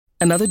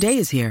Another day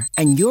is here,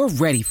 and you're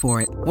ready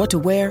for it. What to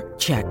wear?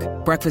 Check.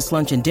 Breakfast,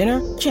 lunch, and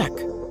dinner? Check.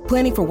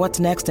 Planning for what's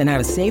next and how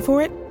to save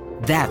for it?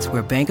 That's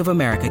where Bank of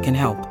America can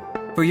help.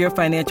 For your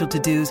financial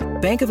to-dos,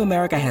 Bank of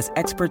America has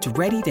experts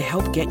ready to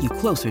help get you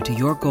closer to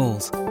your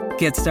goals.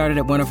 Get started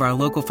at one of our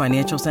local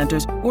financial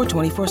centers or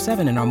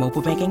 24/7 in our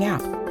mobile banking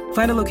app.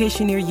 Find a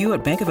location near you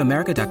at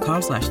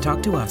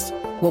bankofamerica.com/talktous.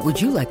 What would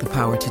you like the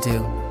power to do?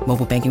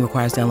 Mobile banking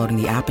requires downloading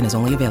the app and is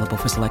only available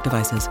for select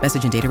devices.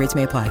 Message and data rates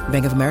may apply.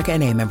 Bank of America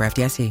N.A., member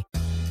FDIC.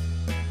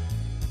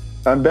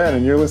 I'm Ben,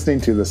 and you're listening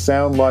to the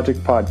Sound Logic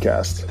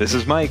Podcast. This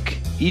is Mike.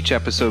 Each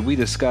episode, we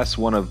discuss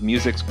one of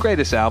music's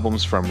greatest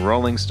albums from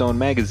Rolling Stone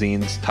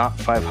magazine's Top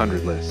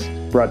 500 list.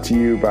 Brought to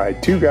you by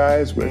two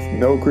guys with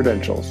no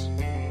credentials.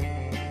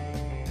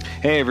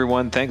 Hey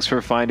everyone, thanks for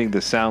finding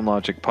the Sound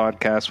Logic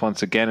Podcast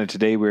once again, and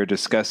today we're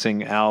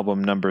discussing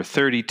album number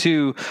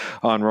 32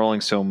 on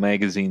Rolling Stone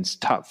magazine's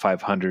Top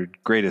 500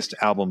 Greatest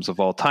Albums of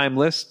All Time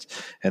list,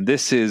 and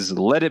this is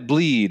Let It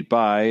Bleed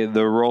by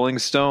the Rolling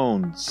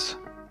Stones.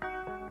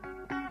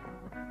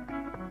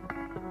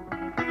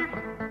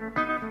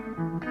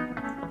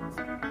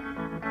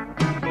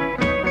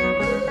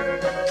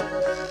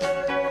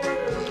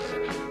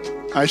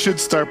 I should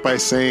start by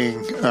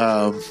saying,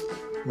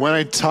 when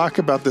I talk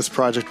about this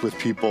project with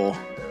people,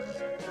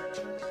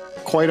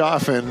 quite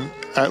often,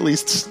 at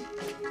least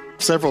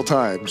several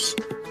times,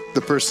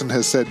 the person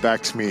has said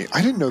back to me,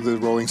 I didn't know the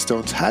Rolling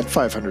Stones had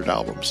 500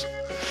 albums.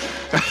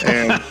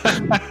 And,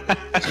 and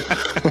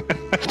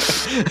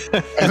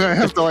I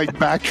have to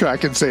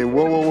backtrack and say,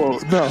 whoa.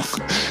 No,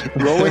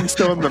 Rolling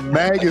Stone, the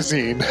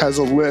magazine, has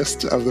a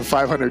list of the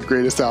 500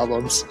 greatest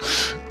albums.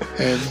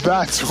 And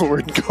that's what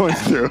we're going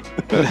through.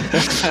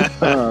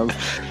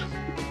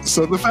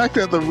 So the fact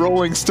that the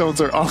Rolling Stones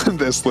are on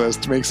this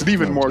list makes it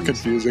even more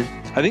confusing.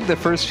 I think the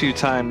first few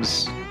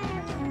times,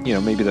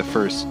 maybe the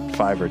first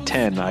 5 or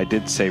 10, I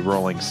did say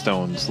Rolling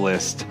Stones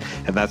list,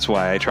 and that's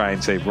why I try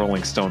and say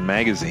Rolling Stone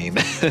magazine,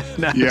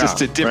 just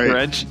to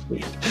differentiate.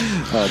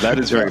 Right. That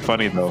is very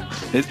funny, though.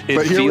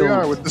 But here we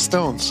are with the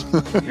Stones.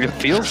 It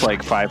feels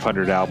like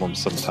 500 albums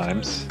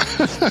sometimes.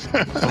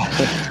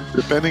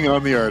 Depending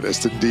on the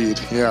artist, indeed.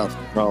 Yeah.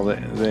 Well,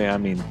 they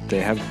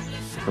have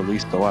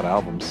released a lot of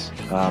albums.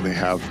 They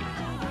have.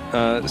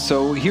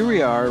 So here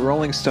we are,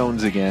 Rolling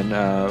Stones again.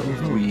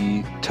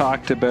 We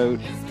talked about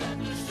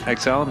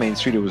Exile on Main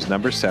Street. It was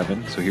number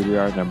 7, so here we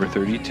are, number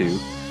 32.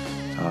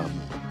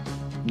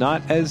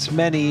 Not as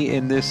many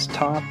in this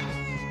top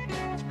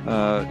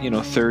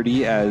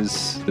 30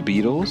 as the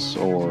Beatles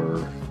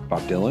or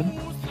Bob Dylan,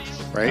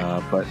 right?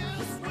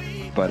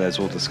 But as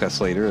we'll discuss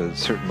later,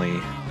 it's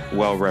certainly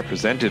well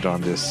represented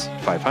on this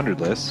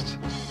 500 list.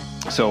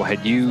 So I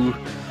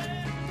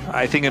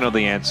think I know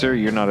the answer.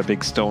 You're not a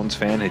big Stones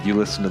fan. Had you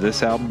listened to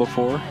this album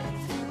before?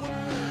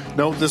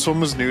 No, this one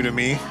was new to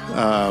me.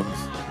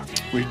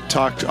 We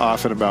talked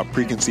often about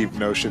preconceived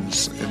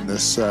notions in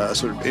this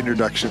sort of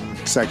introduction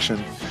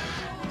section.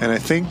 And I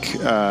think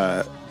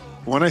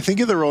when I think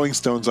of the Rolling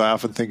Stones, I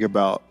often think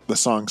about the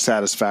song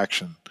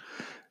Satisfaction.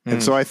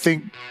 And so I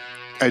think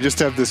I just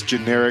have this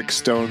generic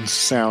Stones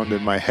sound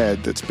in my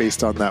head that's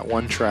based on that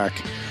one track.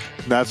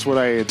 That's what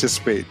I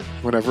anticipate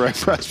whenever I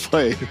press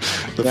play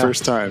the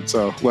first time.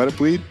 So Let It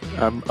Bleed,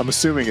 I'm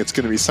assuming it's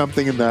going to be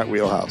something in that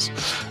wheelhouse.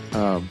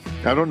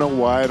 I don't know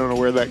why. I don't know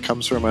where that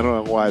comes from. I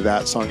don't know why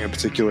that song in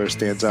particular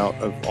stands out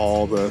of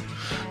all the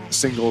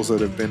singles that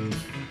have been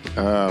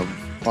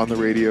on the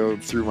radio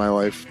through my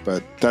life.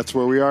 But that's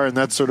where we are, and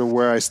that's sort of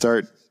where I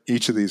start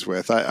each of these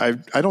with. I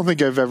don't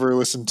think I've ever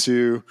listened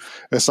to,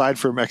 aside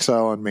from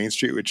Exile on Main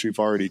Street, which we've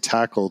already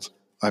tackled,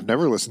 I've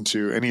never listened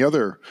to any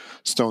other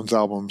Stones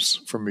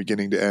albums from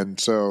beginning to end.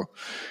 So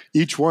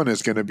each one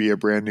is going to be a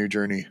brand new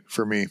journey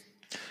for me.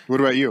 What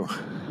about you?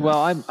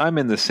 Well, I'm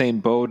in the same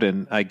boat,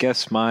 and I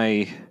guess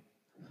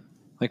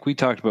like we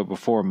talked about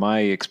before,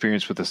 my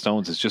experience with the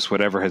Stones is just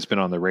whatever has been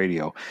on the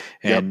radio.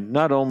 And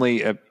not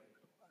only,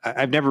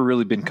 I've never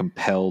really been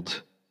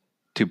compelled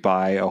to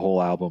buy a whole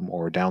album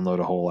or download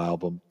a whole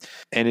album.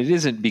 And it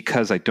isn't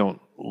because I don't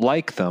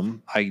like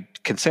them. I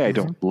can say I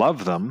don't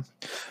love them,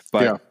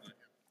 but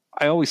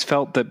I always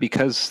felt that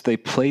because they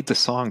played the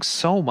song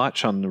so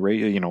much on the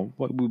radio,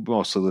 we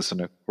mostly listen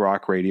to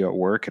rock radio at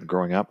work and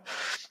growing up,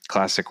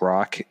 classic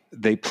rock.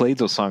 They played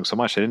those songs so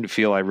much. I didn't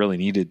feel I really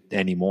needed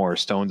any more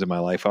Stones in my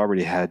life. I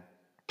already had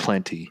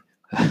plenty.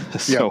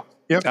 So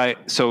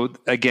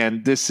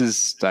again,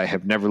 I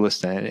have never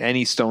listened to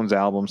any Stones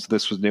albums.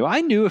 This was new.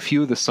 I knew a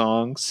few of the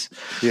songs.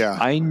 Yeah.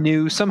 I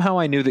knew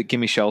that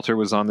Gimme Shelter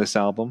was on this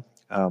album.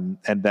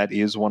 And that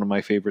is one of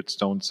my favorite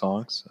Stones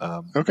songs.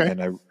 Okay.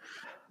 And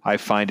I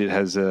find it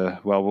has I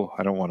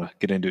don't want to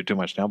get into it too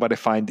much now, but I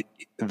find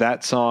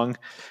that song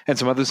and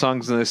some other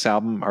songs in this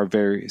album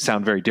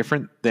sound very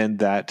different than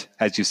that,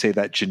 as you say,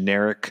 that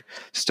generic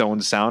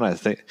Stones sound. I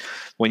think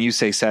when you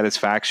say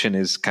Satisfaction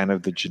is kind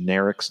of the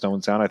generic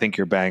Stones sound, I think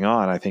you're bang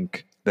on. I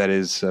think that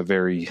is a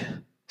very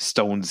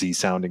Stonesy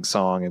sounding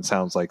song and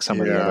sounds like some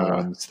of the other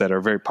ones that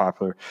are very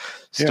popular.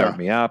 Start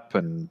Me Up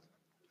and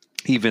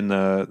even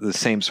the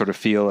same sort of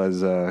feel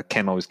as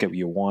Can't Always Get What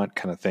You Want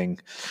kind of thing,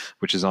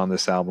 which is on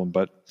this album.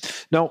 But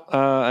no,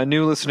 a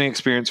new listening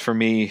experience for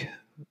me.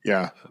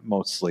 Yeah.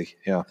 Mostly.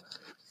 Yeah.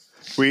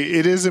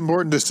 It is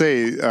important to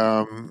say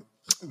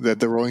that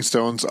the Rolling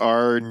Stones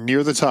are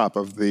near the top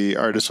of the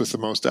artists with the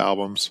most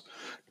albums.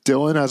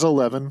 Dylan has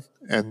 11,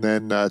 and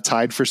then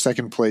tied for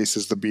second place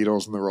is the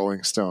Beatles and the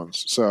Rolling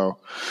Stones. So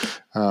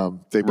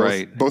both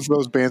of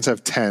those bands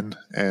have 10,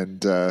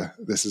 and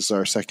this is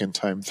our second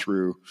time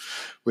through,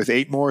 with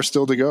 8 more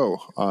still to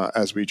go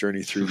as we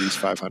journey through these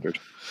 500.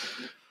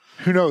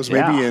 Who knows?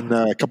 Maybe in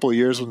a couple of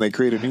years when they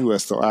create a new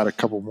list, they'll add a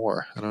couple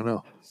more. I don't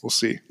know. We'll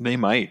see. They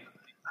might.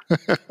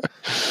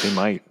 They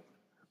might.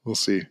 We'll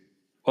see.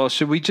 Well,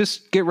 should we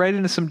just get right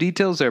into some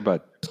details there,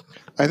 bud?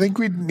 I think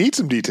we need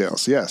some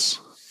details. Yes.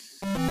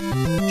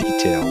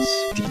 Details.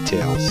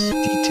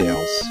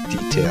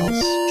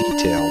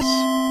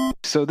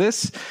 So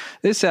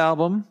this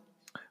album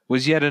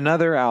was yet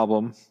another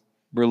album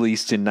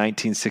released in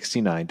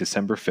 1969,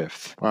 December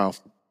 5th. Wow.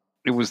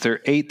 It was their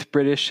 8th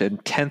British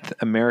and 10th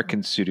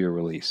American studio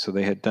release. So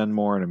they had done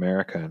more in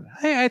America. And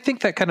I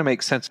think that kind of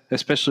makes sense,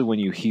 especially when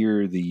you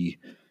hear the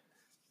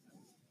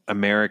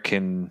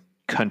American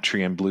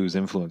country and blues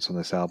influence on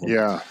this album.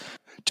 Yeah.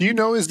 Do you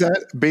know, is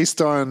that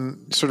based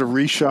on sort of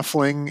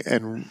reshuffling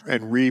and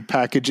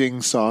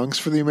repackaging songs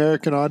for the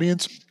American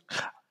audience?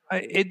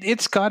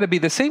 It's got to be.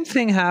 The same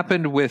thing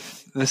happened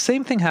with the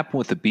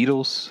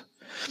Beatles.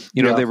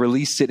 They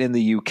released it in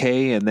the UK,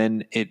 and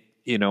then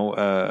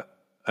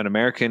an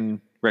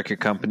American record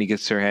company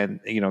gets their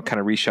hand, kind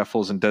of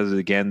reshuffles and does it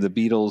again. The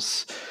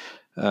Beatles,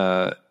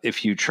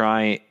 if you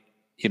try,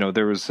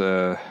 there was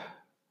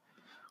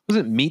was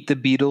it Meet the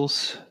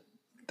Beatles?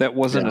 That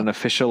wasn't an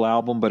official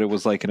album, but it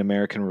was like an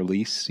American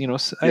release.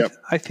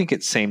 I think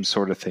it's same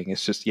sort of thing.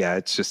 It's just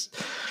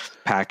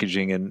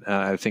packaging, and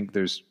I think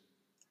there's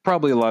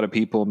probably a lot of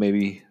people,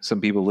 maybe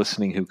some people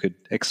listening, who could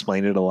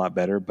explain it a lot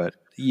better. But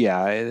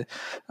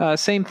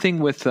same thing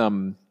with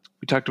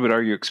we talked about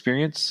Are You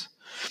Experience?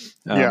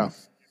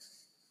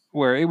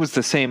 Where it was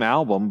the same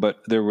album, but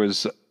there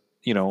was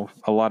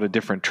a lot of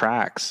different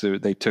tracks. So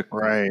they took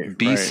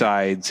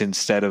B-sides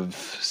instead of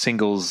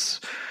singles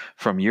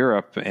from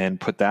Europe and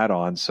put that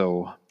on.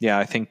 So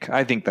I think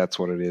that's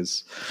what it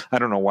is. I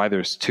don't know why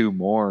there's 2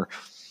 more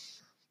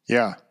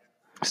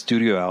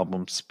studio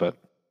albums, but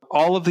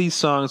all of these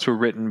songs were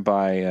written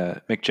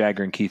by Mick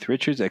Jagger and Keith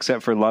Richards,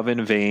 except for Love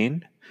in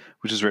Vain,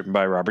 which is written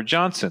by Robert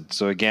Johnson.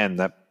 So again,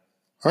 that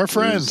our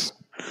friends.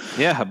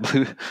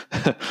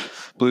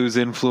 Blues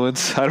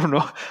influence. I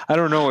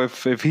don't know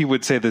if he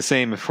would say the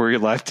same if we're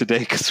alive today,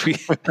 because we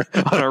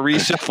on our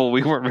reshuffle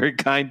we weren't very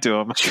kind to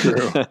him.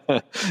 True.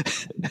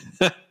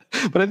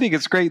 But I think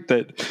it's great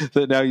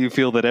that now you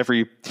feel that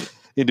every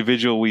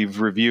individual we've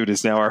reviewed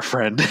is now our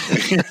friend.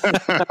 It's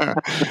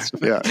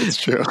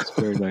true. It's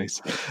very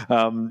nice.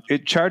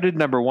 It charted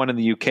number 1 in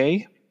the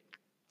UK,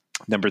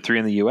 number 3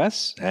 in the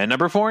US, and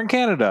number 4 in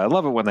Canada. I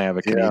love it when they have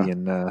a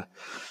Canadian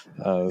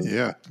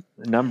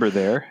number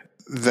there.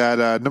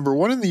 That number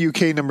 1 in the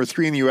UK, number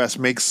 3 in the US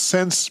makes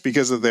sense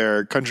because of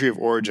their country of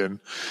origin.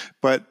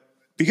 But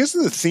because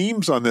of the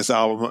themes on this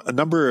album, a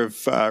number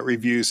of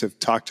reviews have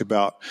talked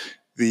about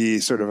the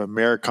sort of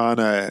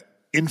Americana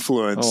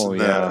influence,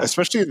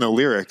 especially in the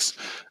lyrics.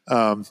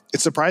 It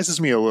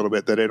surprises me a little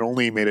bit that it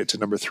only made it to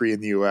number 3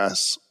 in the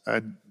US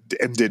and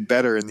did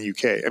better in the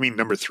UK. I mean,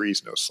 number 3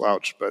 is no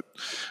slouch, but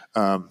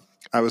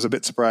I was a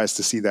bit surprised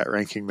to see that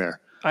ranking there.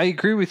 I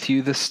agree with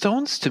you. The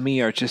Stones to me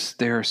are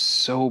they're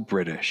so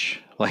British.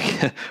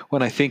 Like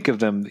when I think of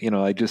them,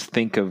 I just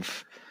think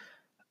of,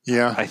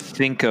 I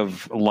think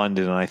of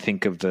London, and I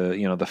think of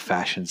the, the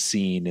fashion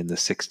scene in the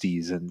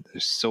 60s, and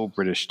they're so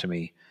British to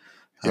me.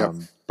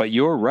 But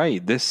you're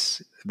right.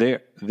 This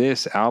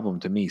album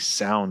to me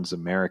sounds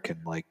American,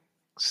 like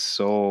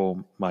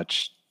so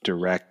much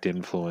direct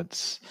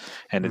influence,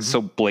 and it's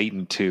so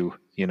blatant too.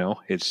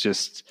 It's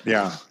just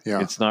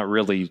It's not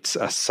really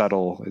a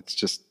subtle. It's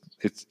just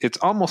it's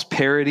almost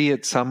parody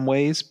at some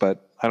ways,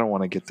 but I don't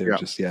want to get there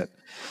just yet.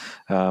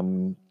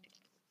 Rolling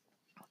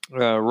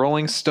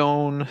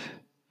Stone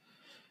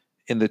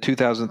in the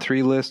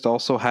 2003 list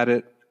also had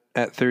it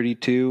at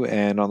 32,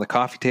 and on the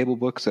coffee table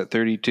books at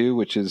 32,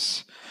 which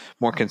is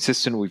more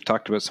consistent. We've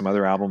talked about some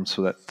other albums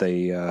so that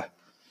they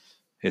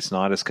it's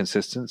not as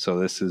consistent. So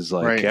this is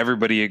like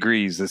everybody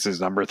agrees this is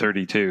number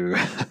 32.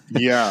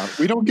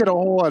 We don't get a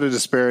whole lot of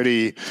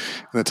disparity in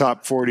the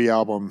top 40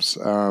 albums,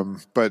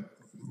 but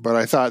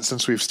I thought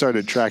since we've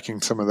started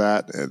tracking some of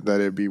that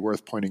it'd be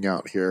worth pointing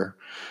out here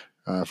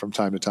from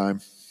time to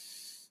time.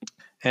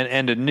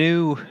 And a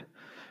new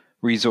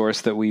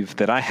resource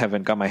that I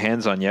haven't got my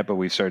hands on yet, but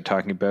we've started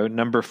talking about,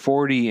 number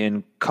 40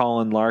 in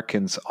Colin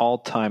Larkin's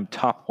all-time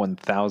top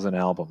 1,000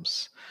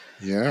 albums.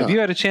 Yeah. Have you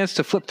had a chance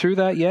to flip through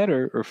that yet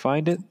or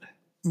find it?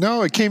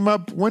 No, it came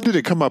up. When did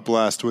it come up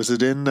last? Was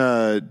it in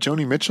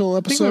Joni Mitchell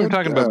episode? I think we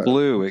were talking about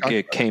Blue.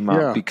 It came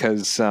up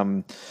because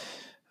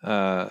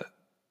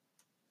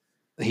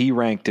he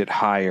ranked it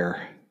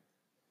higher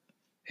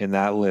in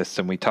that list,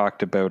 and we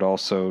talked about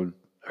also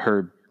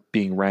her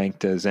being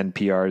ranked as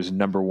NPR's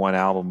 #1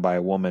 album by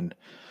a woman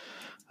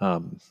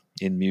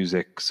in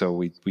music. So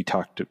we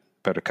talked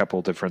about a couple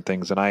of different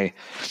things, and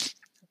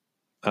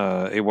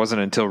it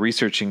wasn't until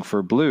researching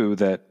for Blue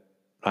that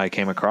I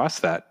came across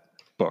that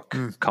book,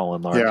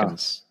 Colin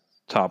Larkin's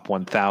Top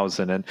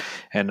 1000,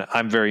 and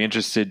I'm very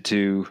interested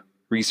to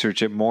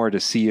research it more to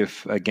see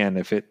if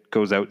it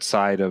goes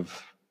outside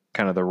of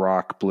kind of the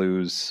rock,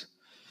 blues,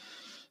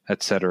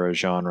 etc.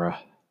 genre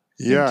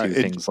into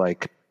things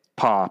like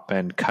pop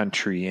and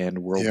country and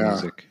world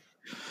music.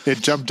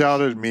 It jumped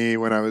out at me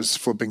when I was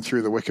flipping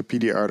through the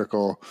Wikipedia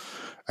article,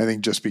 I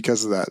think just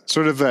because of that.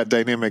 Sort of that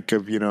dynamic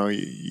of, you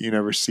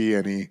never see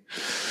any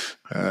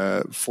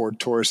Ford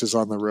Tauruses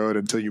on the road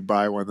until you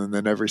buy one, and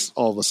then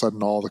all of a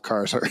sudden all the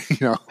cars are,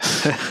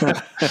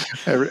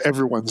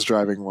 everyone's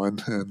driving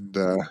one. And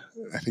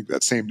I think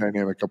that same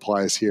dynamic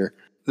applies here.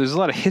 There's a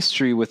lot of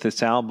history with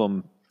this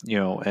album,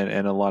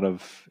 and a lot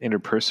of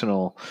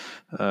interpersonal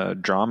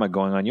drama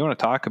going on. You want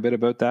to talk a bit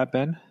about that,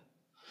 Ben?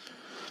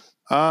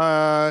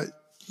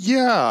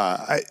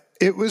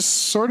 It was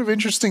sort of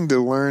interesting to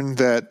learn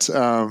that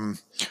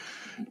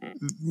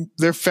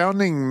their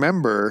founding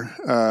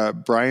member,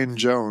 Brian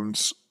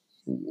Jones,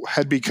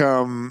 had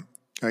become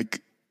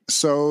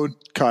so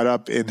caught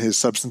up in his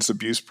substance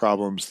abuse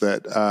problems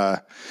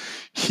that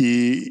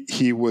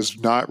he was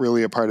not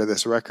really a part of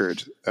this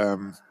record.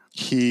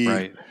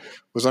 He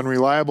was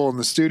unreliable in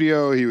the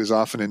studio. He was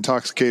often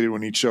intoxicated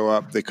when he'd show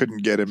up. They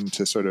couldn't get him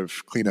to sort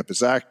of clean up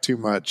his act too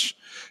much.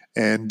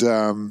 And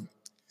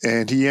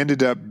he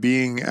ended up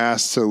being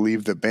asked to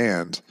leave the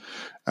band.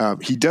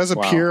 He does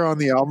appear on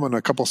the album in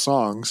a couple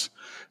songs,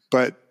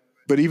 but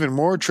even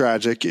more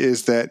tragic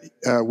is that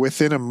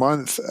within a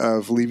month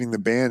of leaving the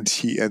band,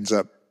 he ends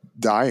up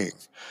dying.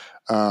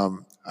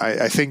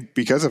 I think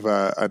because of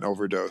an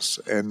overdose.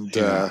 And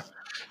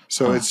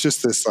so it's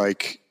just this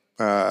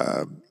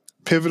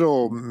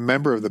pivotal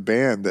member of the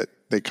band that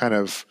they kind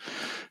of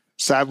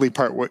sadly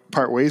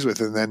part ways with,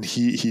 and then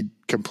he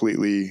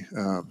completely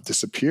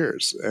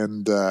disappears.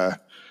 And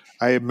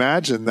I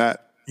imagine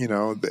that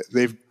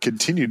they've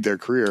continued their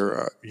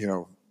career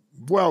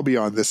well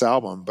beyond this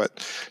album,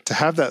 but to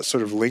have that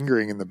sort of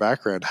lingering in the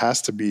background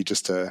has to be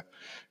just a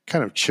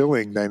kind of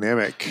chilling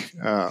dynamic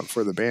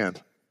for the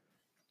band.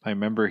 I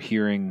remember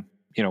hearing,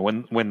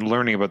 when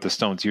learning about the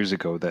Stones years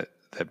ago that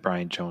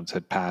Brian Jones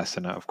had passed,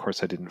 and of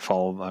course I didn't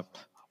follow up.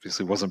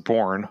 Obviously wasn't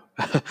born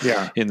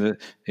in the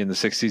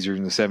 60s or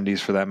in the 70s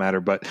for that matter,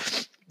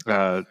 but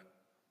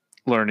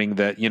learning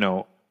that in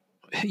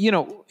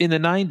the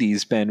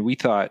 90s, Ben, we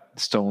thought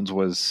Stones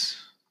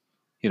was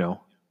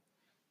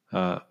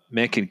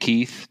Mick and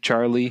Keith,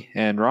 Charlie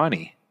and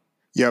Ronnie.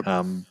 Yep.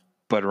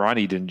 But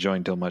Ronnie didn't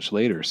join till much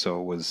later,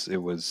 so it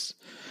was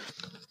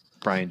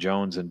Brian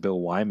Jones and Bill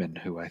Wyman,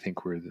 who I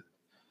think were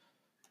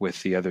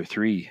with the other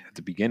three at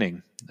the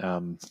beginning,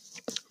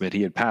 that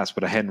he had passed,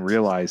 but I hadn't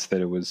realized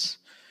that it was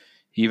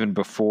even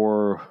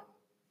before,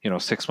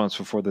 6 months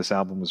before this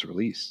album was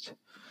released.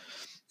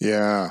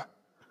 Yeah.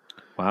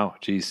 Wow.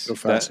 Geez. So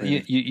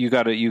fascinating. You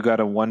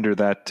gotta wonder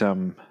that,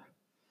 that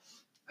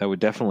would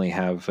definitely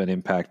have an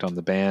impact on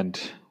the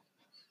band.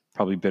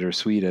 Probably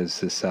bittersweet as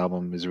this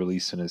album is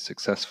released and is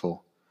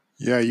successful.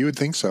 Yeah, you would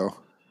think so.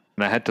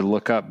 And I had to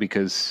look up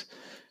because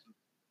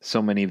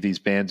so many of these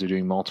bands are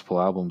doing multiple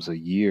albums a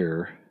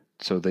year.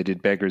 So they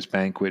did Beggar's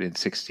Banquet in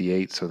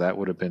 1968. So that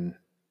would have been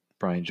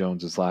Brian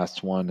Jones's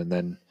last one. And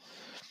then,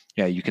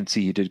 you can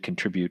see he did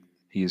contribute.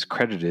 He is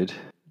credited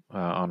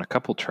on a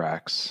couple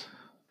tracks.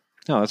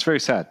 No, that's very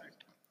sad.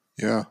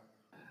 Yeah.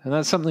 And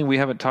that's something we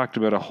haven't talked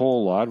about a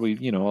whole lot. A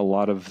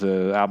lot of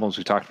the albums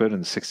we talked about in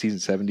the 60s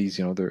and 70s,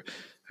 they're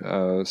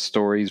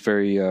stories,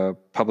 very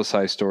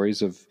publicized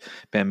stories of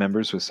band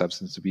members with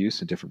substance abuse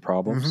and different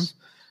problems. Mm-hmm.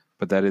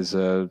 But that is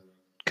a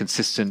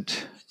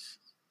consistent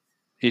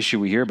issue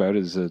we hear about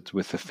is that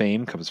with the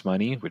fame comes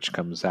money, which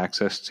comes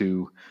access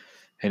to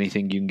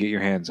anything you can get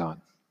your hands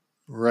on.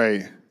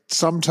 Right.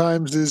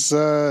 Sometimes is,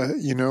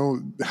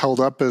 held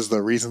up as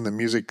the reason the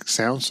music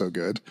sounds so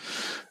good.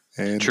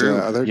 And True.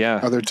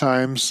 Other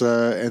times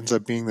ends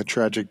up being the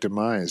tragic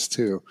demise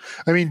too.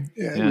 I mean,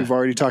 we've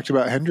already talked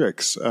about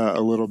Hendrix a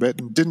little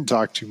bit and didn't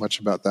talk too much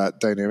about that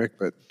dynamic,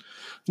 but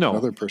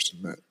another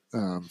person that,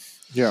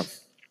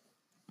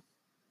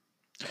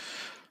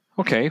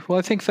 Okay. Well,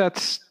 I think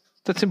that's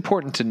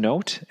important to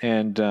note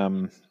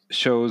and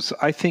shows,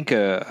 I think,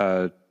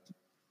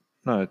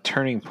 not a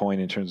turning point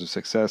in terms of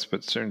success, but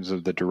in terms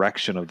of the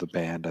direction of the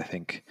band. I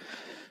think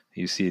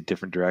you see a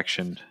different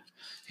direction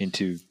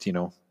into,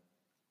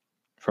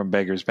 from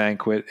Beggar's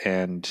Banquet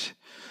and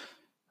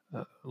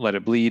Let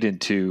It Bleed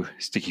into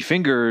Sticky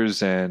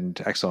Fingers and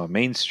Exile on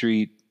Main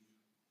Street,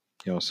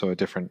 so a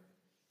different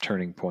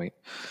turning point,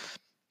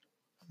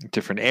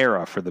 different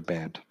era for the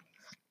band.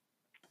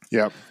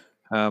 Yep.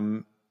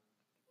 So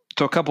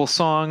a couple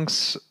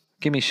songs,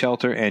 Gimme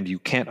Shelter and You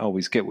Can't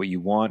Always Get What You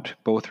Want,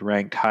 both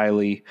ranked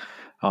highly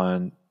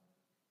on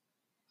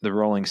the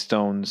Rolling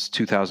Stones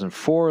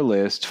 2004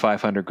 list,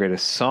 500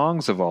 Greatest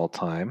Songs of All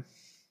Time.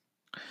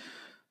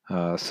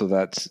 So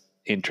that's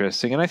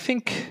interesting. And I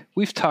think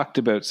we've talked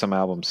about some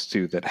albums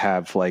too that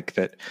have like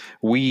that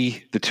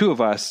the two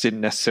of us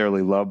didn't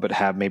necessarily love, but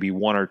have maybe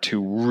one or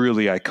two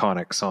really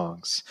iconic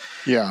songs.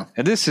 Yeah.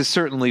 And this is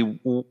certainly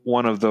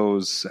one of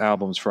those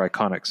albums for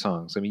iconic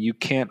songs. I mean, you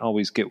can't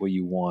always get what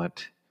you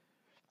want.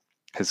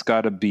 It's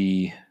got to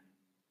be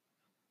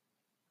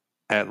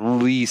at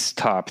least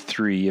top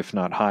 3, if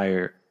not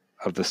higher,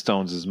 of the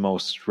Stones'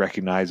 most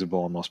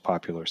recognizable and most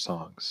popular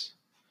songs.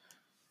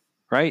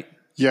 Right?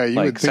 Yeah, you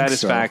like would think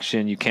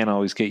Satisfaction, so. You can't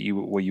always get you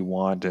what you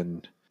want,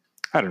 and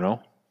I don't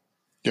know.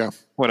 Yeah.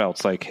 What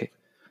else? Like,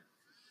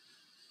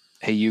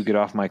 hey, You Get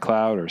Off My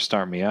Cloud, or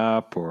Start Me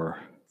Up, or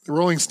The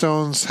Rolling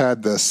Stones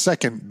had the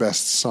second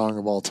best song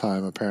of all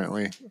time,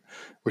 apparently,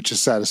 which is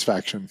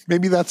Satisfaction.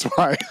 Maybe that's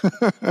why.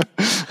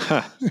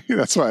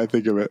 That's why I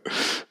think of it.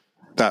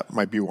 That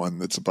might be one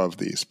that's above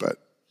these, but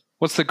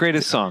what's the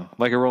greatest song?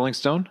 Like a Rolling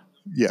Stone?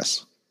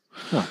 yes.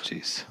 Oh,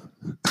 jeez.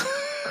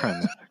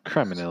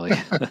 Criminally.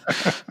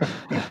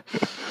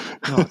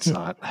 No, it's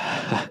not.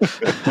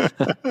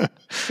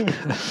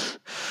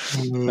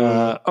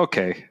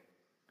 Okay.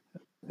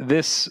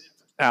 This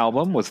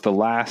album was the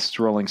last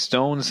Rolling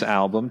Stones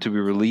album to be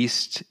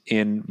released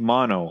in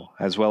mono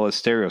as well as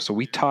stereo. So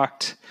we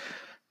talked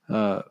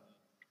at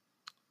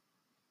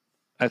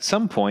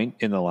some point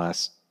in the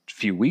last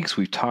few weeks,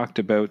 we've talked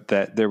about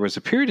that there was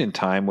a period in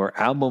time where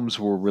albums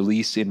were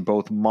released in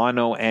both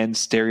mono and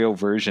stereo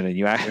version, and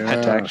you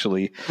had to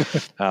actually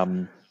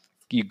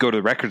you go to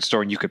the record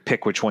store and you could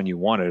pick which one you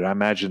wanted. I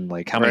imagine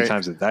like how many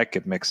times did that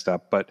get mixed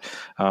up? But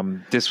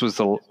this was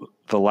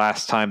the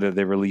last time that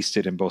they released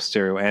it in both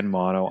stereo and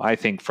mono. I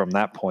think from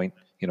that point,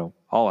 you know,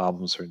 all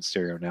albums are in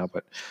stereo now,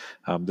 but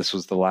this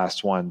was the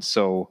last one.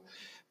 So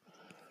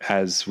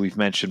as we've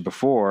mentioned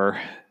before,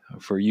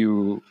 for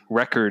you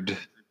record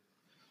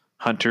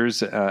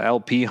hunters,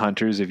 LP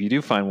hunters, if you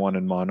do find one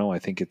in mono, I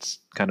think it's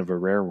kind of a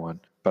rare one,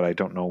 but I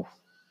don't know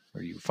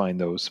where you find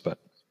those. But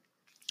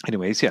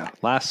anyways,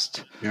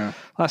 last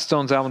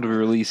Stones album to be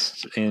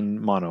released in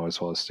mono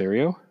as well as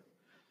stereo.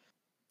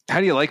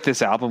 How do you like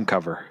this album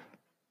cover?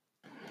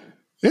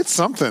 It's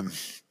something.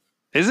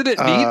 Isn't it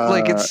neat?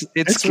 Like it's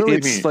really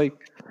it's neat. like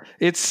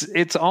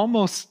it's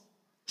almost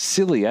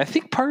silly. I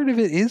think part of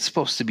it is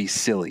supposed to be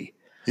silly.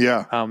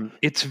 Yeah.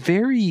 It's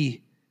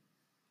very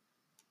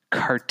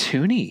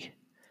cartoony,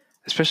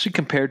 especially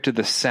compared to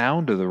the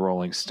sound of the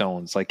Rolling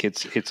Stones. Like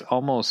it's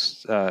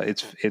almost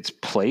it's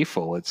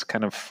playful. It's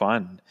kind of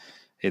fun.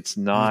 It's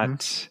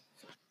not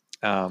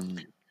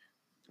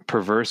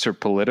perverse or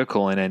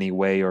political in any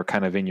way or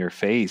kind of in your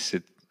face.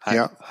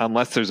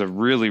 Unless there's a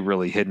really,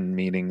 really hidden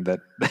meaning that,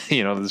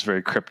 you know, that's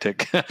very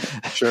cryptic.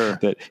 Sure.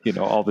 That, you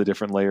know, all the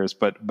different layers.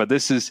 But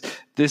this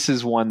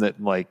is one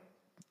that, like,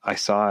 I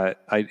saw it.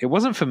 It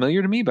wasn't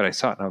familiar to me, but I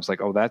saw it and I was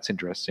like, oh, that's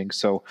interesting.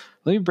 So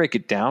let me break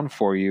it down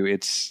for you.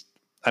 It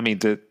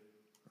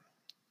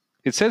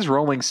says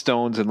Rolling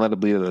Stones and Let It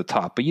Bleed at the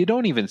top, but you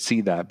don't even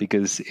see that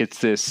because it's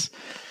this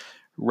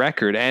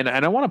record. And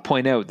I want to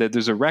point out that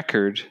there's a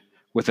record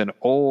with an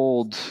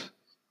old,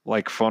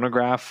 like,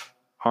 phonograph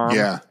arm.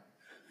 Yeah.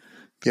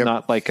 Yep.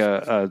 Not like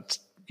a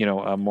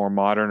more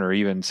modern or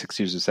even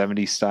 60s or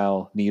 70s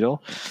style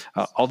needle.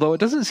 Although it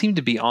doesn't seem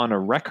to be on a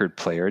record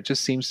player. It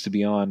just seems to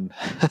be on,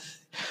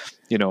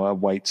 a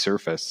white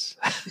surface.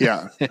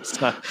 Yeah.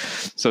 It's not.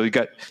 So you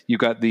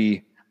got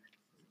the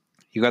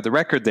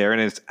record there,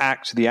 and it's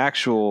the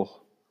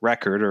actual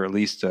record, or at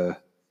least a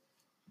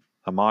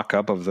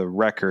mock-up of the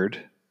record,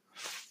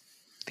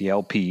 the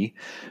LP,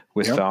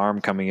 with the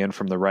arm coming in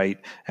from the right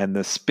and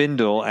the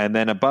spindle, and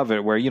then above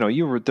it where,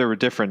 there were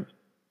different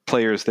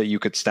players that you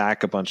could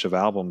stack a bunch of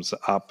albums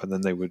up and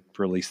then they would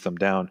release them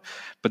down.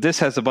 But this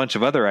has a bunch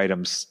of other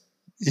items.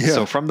 Yeah.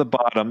 So from the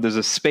bottom, there's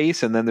a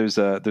space, and then there's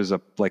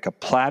a like a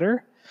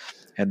platter,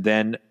 and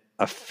then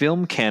a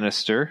film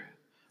canister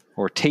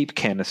or tape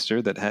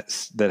canister that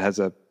has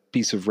a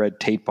piece of red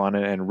tape on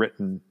it, and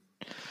written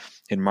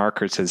in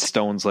marker it says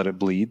Stones Let It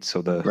Bleed.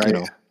 So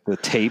the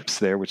tapes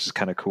there, which is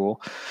kind of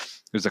cool.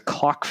 There's a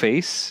clock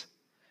face.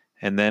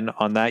 And then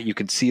on that, you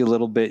can see a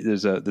little bit.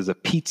 There's a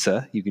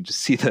pizza. You can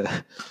just see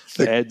the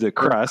edge, the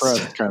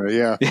crust. Kind of,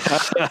 yeah.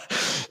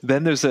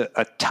 Then there's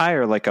a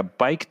tire, like a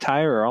bike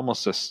tire, or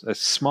almost a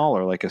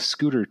smaller, like a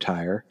scooter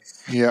tire.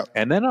 Yeah.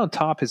 And then on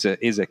top is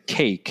a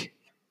cake,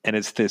 and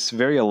it's this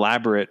very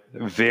elaborate,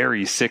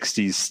 very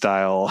 60s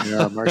style.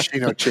 Yeah,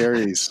 maraschino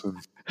cherries.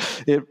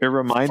 It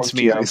reminds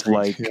me of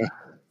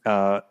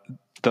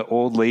the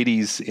old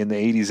ladies in the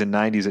 80s and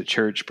 90s at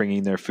church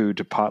bringing their food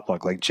to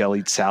potluck, like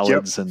jellied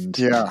salads. And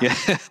like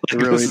it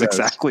really does.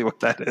 Exactly what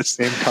that is.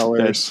 Same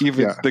colors.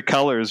 Even the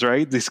colors,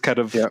 right? These kind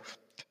of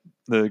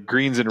the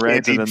greens and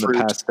reds, and then the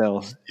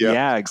pastel.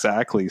 Yeah,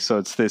 exactly. So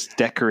it's this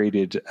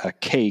decorated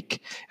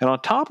cake. And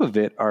on top of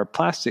it are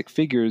plastic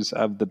figures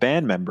of the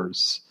band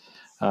members.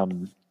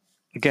 Again,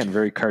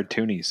 very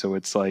cartoony. So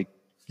it's like,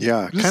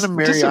 kind of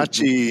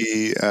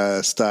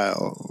mariachi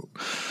style.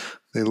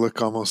 They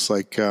look almost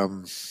like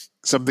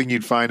something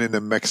you'd find in a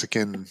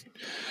Mexican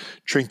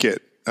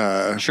trinket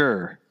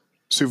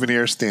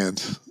souvenir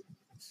stand.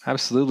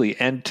 Absolutely.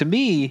 And to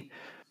me,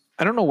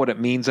 I don't know what it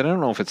means, and I don't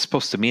know if it's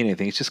supposed to mean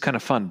anything. It's just kind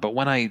of fun. But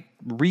when I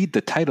read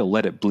the title,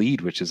 Let It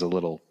Bleed, which is a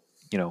little,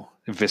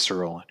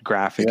 visceral and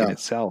graphic in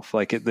itself,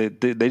 like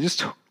they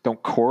just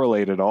don't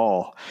correlate at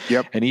all.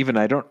 Yep. And even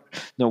I don't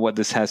know what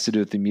this has to do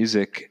with the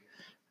music.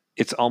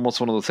 It's almost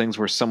one of those things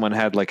where someone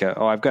had like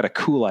I've got a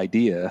cool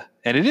idea,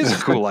 and it is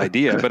a cool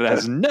idea, but it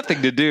has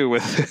nothing to do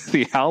with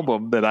the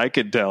album that I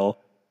could tell.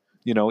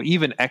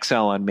 Even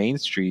Exile on Main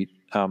Street,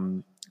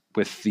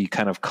 with the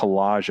kind of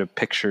collage of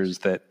pictures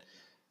that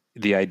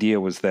the idea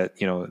was that,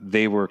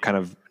 they were kind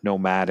of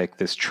nomadic,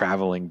 this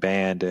traveling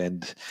band,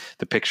 and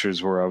the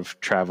pictures were of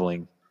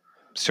traveling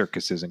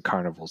circuses and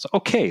carnivals.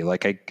 Okay.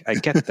 Like I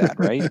get that,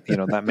 right?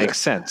 That makes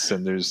sense.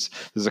 And there's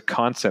a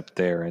concept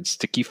there, and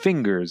Sticky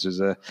Fingers.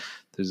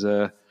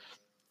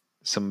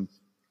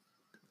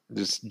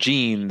 There's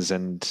jeans,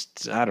 and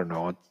I don't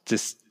know.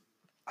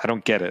 I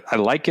don't get it. I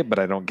like it, but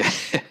I don't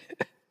get it.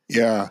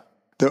 Yeah.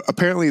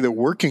 Apparently the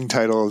working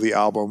title of the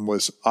album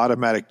was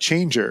Automatic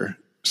Changer,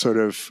 sort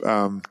of.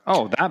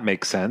 That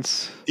makes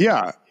sense.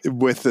 Yeah.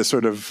 With the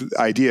sort of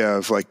idea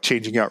of like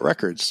changing out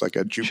records, like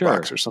a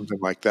jukebox or something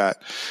like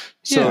that.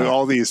 So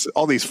all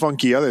these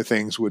funky other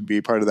things would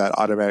be part of that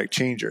Automatic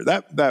Changer.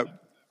 That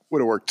would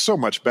have worked so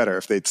much better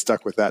if they'd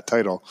stuck with that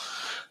title.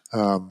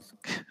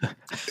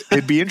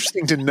 It'd be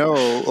interesting to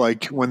know,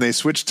 like, when they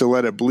switched to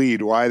Let It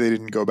Bleed, why they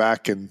didn't go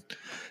back and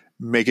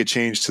make a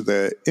change to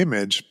the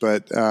image.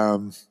 But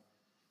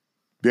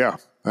yeah,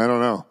 I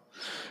don't know.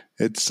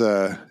 It's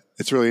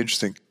really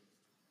interesting.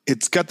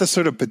 It's got the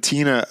sort of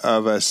patina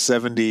of a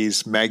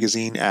 70s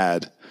magazine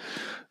ad.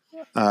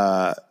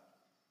 Often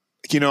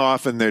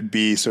there'd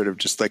be sort of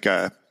just like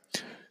a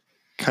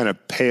kind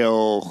of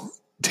pale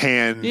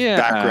tan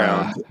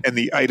background and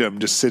the item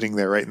just sitting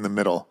there right in the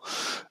middle.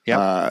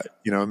 Yeah.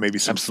 Maybe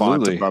some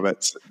font above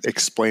it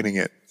explaining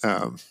it.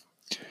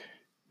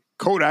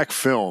 Kodak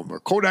film or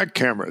Kodak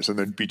cameras, and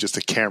there'd be just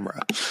a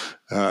camera,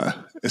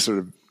 sort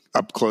of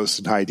up close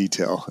and high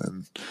detail.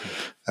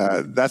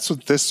 And that's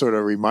what this sort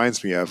of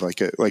reminds me of,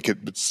 like it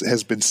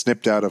has been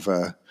snipped out of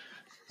a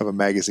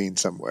magazine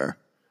somewhere.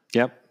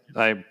 Yep.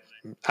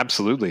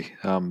 Absolutely.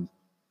 And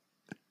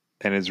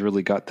it's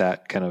really got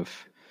that kind of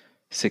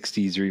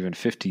 60s or even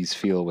 50s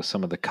feel with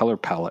some of the color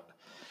palette.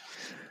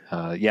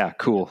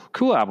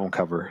 Cool album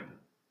cover.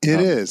 It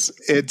is.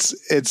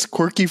 It's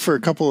quirky for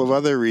a couple of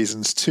other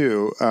reasons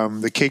too.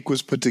 The cake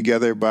was put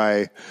together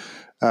by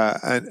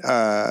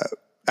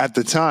at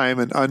the time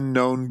an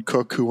unknown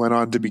cook who went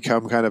on to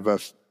become kind of a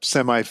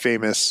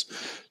semi-famous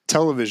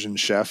television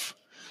chef.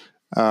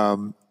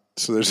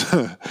 So there's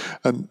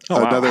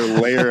another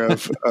layer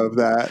of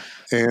that,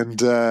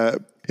 and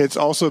it's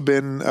also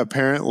been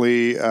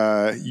apparently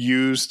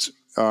used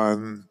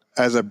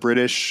as a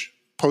British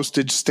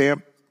postage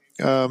stamp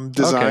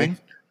design. Okay.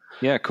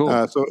 Yeah,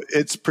 cool. So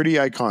it's pretty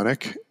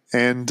iconic.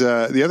 And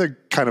the other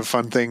kind of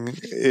fun thing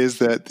is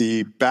that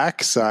the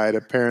back side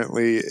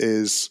apparently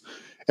is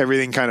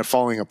everything kind of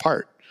falling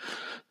apart.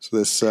 So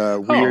this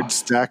weird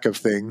stack of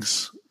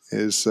things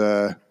is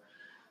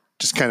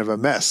just kind of a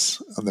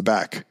mess on the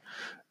back.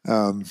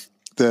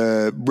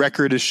 The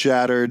record is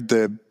shattered.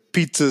 The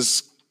pizza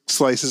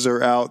slices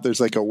are out.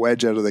 There's like a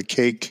wedge out of the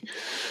cake.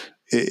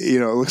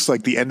 It looks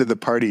like the end of the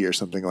party or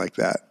something like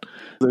that.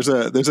 There's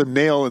a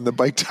nail in the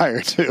bike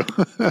tire too.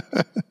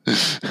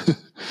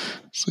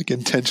 It's like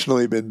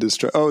intentionally been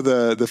destroyed. Oh,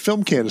 the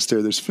film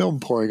canister. There's film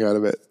pouring out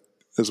of it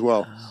as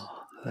well. Oh,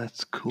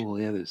 that's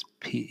cool. Yeah,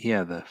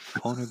 the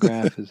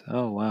phonograph is.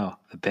 Oh wow,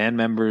 the band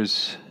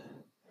members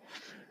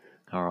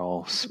are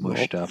all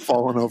smushed up,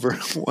 fallen over.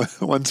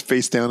 One's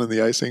face down in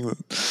the icing.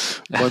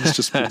 One's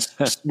just been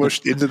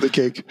smushed into the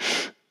cake.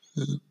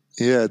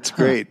 Yeah, it's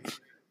great.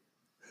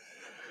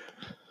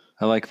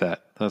 I like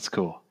that. That's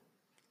cool.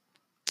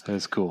 That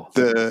is cool.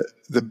 The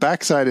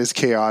backside is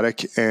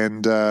chaotic,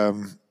 and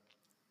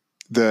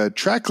the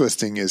track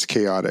listing is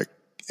chaotic.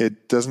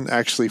 It doesn't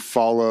actually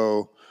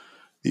follow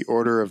the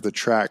order of the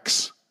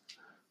tracks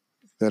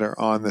that are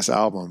on this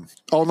album.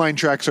 All 9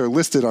 tracks are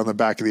listed on the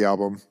back of the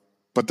album,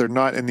 but they're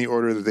not in the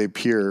order that they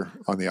appear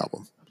on the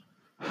album.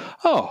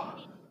 Oh.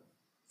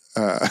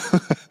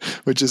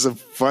 Which is a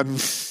fun,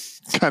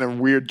 kind of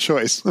weird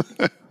choice.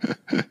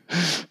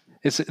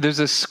 There's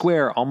a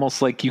square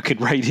almost like you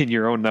could write in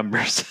your own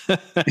numbers.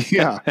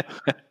 Yeah. Like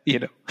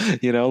yeah.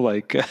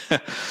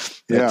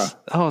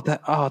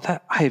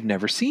 That I have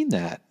never seen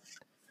that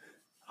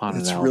on an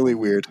album. It's really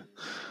weird.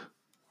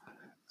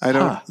 I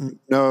don't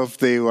know if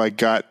they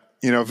got,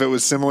 if it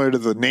was similar to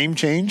the name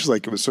change,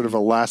 like it was sort of a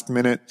last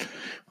minute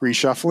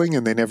reshuffling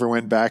and they never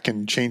went back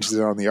and changed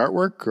it on the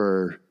artwork,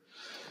 or.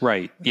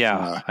 Right.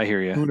 Yeah. I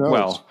hear you. Who knows?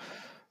 Well,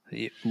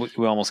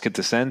 we almost get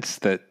the sense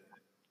that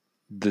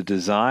the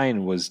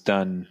design was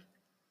done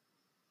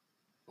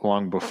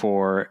long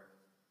before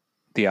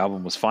the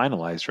album was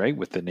finalized, right?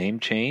 With the name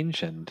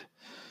change and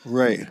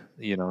right.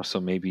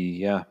 So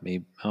maybe.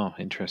 Oh,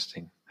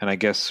 interesting. And I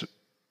guess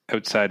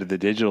outside of the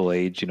digital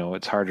age,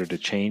 it's harder to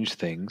change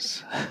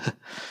things.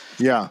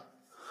 Yeah.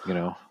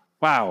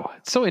 Wow.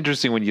 It's so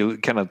interesting when you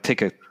kind of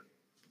take a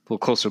little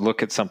closer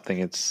look at something.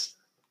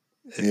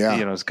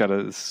 Yeah. It's got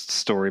a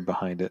story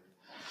behind it.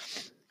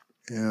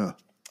 Yeah.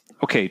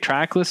 Okay,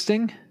 track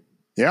listing.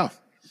 Yeah.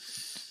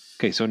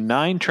 Okay, so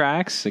 9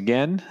 tracks.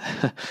 Again,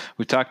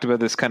 we talked about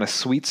this kind of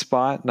sweet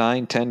spot,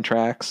 9-10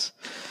 tracks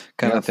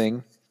kind of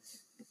thing.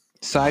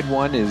 Side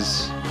 1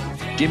 is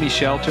Gimme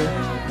Shelter.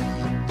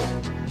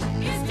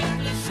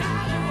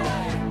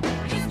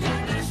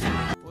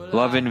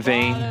 Love in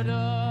Vain.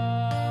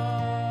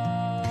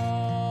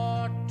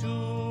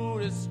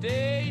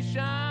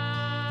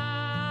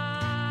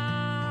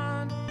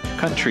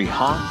 Country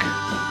Honk.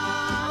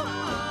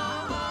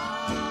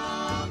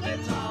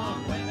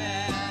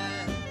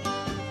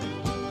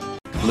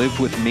 Live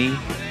With Me.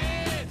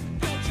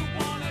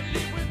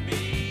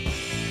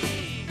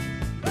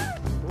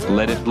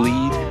 Let It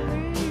Bleed.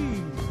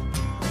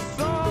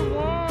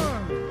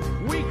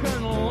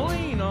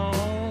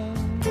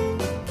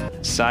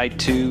 Side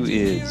 2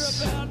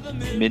 is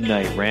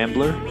Midnight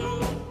Rambler.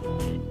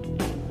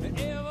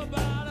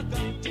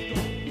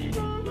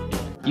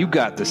 You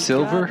Got the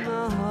Silver.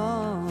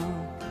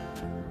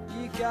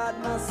 You got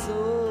my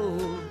soul.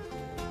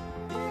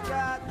 You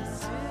got the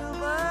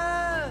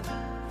silver.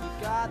 You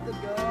got the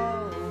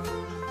gold.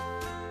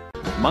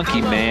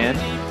 Monkey Man.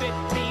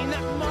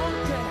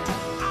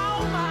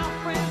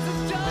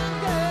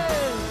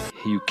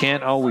 You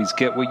Can't Always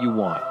Get What You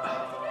Want.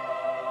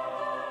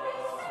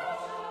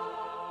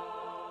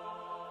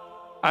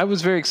 I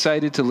was very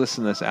excited to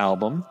listen to this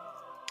album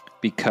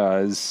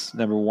because,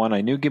 number one,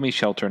 I knew Gimme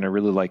Shelter and I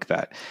really like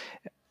that.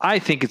 I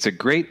think it's a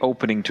great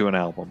opening to an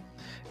album.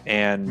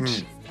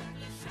 And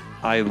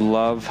I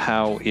love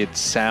how it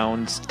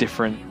sounds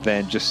different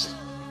than just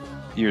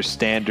your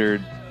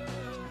standard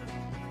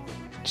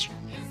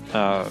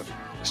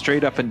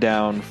straight up and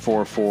down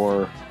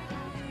 4/4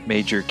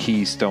 major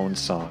key Stones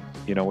song.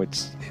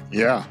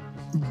 Yeah.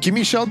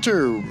 Gimme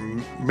Shelter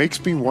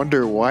makes me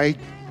wonder, why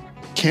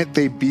can't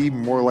they be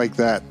more like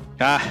that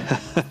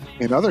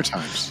in other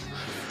times?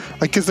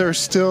 Like, because they're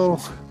still...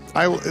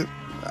 I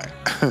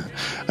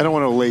don't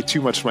want to lay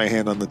too much of my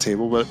hand on the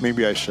table, but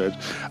maybe I should.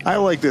 I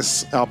like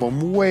this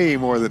album way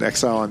more than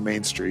Exile on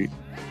Main Street.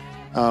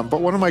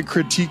 But one of my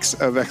critiques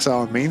of Exile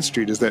on Main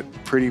Street is that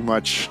pretty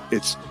much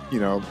it's,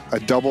 a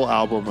double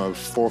album of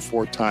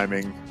 4/4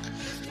 timing,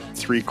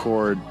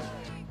 3-chord,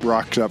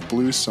 rocked up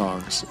blues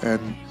songs.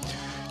 And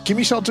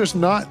Gimme Shelter's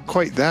not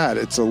quite that.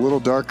 It's a little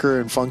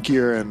darker and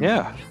funkier, and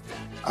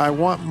I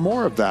want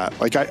more of that.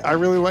 Like, I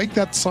really like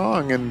that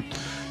song, and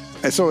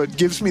so it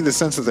gives me the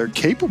sense that they're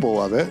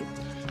capable of it.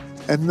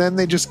 And then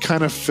they just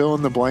kind of fill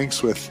in the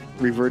blanks with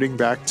reverting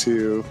back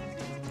to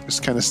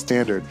just kind of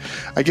standard.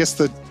 I guess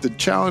the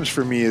challenge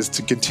for me is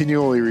to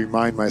continually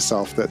remind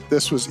myself that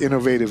this was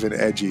innovative and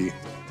edgy.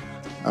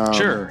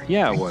 Sure,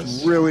 yeah, it was.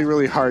 It's really,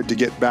 really hard to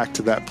get back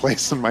to that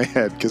place in my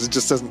head because it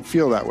just doesn't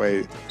feel that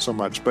way so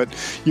much. But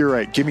you're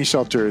right, Gimme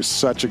Shelter is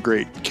such a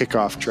great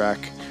kickoff track.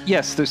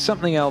 Yes, there's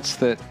something else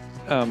that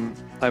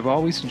I've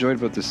always enjoyed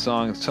about this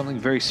song, something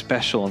very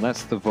special, and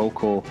that's the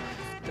vocal,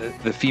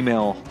 the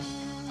female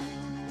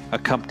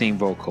accompanying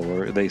vocal,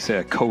 or they say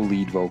a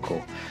co-lead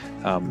vocal.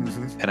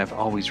 And I've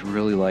always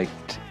really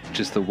liked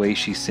just the way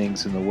she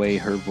sings and the way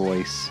her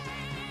voice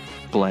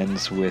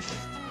blends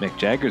with Mick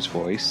Jagger's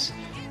voice.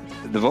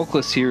 The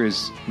vocalist here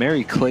is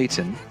Mary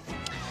Clayton,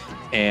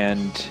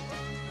 and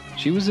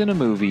she was in a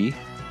movie,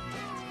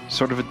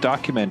 sort of a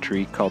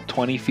documentary called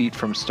 20 Feet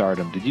from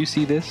Stardom. Did you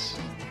see this?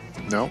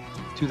 No.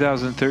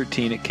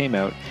 2013 it came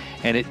out,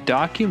 and it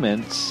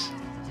documents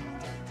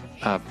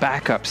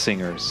backup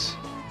singers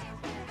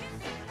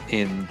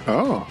in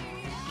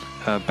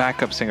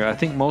backup singer, I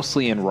think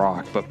mostly in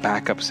rock, but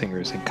backup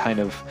singers, and kind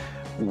of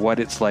what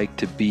it's like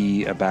to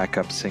be a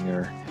backup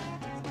singer.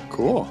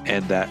 Cool.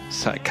 And that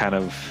kind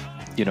of,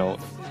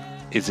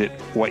 is it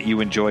what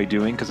you enjoy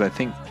doing? Because I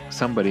think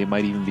somebody, it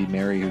might even be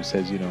Mary, who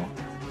says,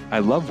 I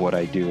love what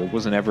I do. It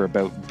wasn't ever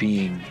about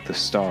being the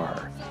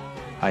star.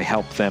 I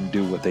help them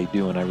do what they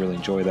do, and I really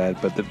enjoy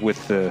that. But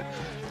with the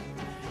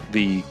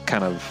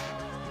kind of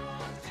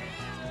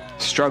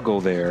struggle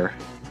there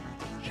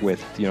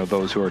with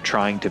those who are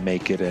trying to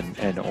make it, and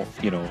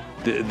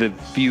the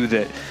view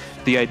that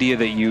the idea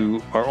that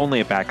you are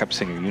only a backup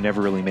singer, you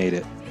never really made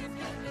it,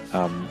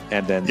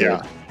 and then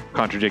the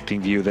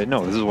contradicting view that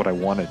no, this is what I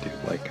want to do.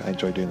 Like, I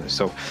enjoy doing this.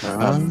 So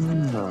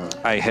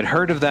I had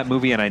heard of that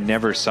movie and I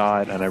never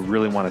saw it, and I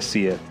really want to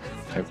see it.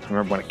 I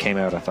remember when it came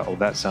out, I thought, oh,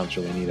 that sounds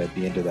really neat. I'd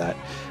be into that.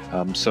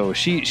 So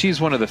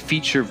she's one of the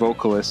feature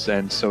vocalists,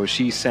 and so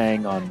she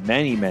sang on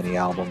many, many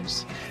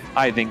albums.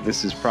 I think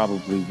this is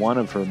probably one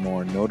of her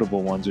more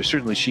notable ones, or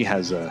certainly she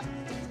has a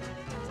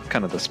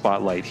kind of the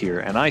spotlight here.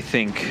 And I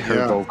think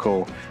her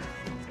vocal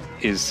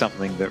is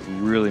something that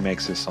really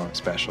makes this song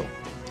special.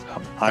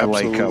 I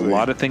like a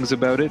lot of things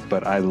about it,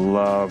 but I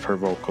love her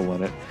vocal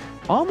in it.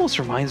 Almost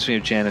reminds me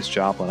of Janis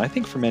Joplin. I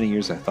think for many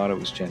years I thought it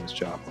was Janis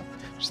Joplin.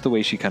 Just the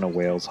way she kind of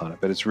wails on it,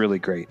 but it's really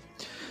great.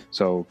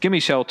 So Gimme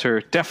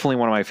Shelter, definitely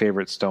one of my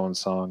favorite Stones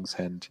songs.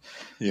 And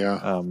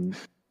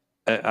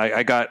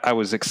I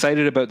was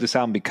excited about this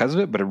album because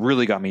of it, but it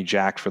really got me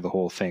jacked for the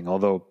whole thing.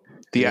 Although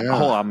the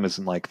whole album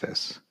isn't like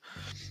this.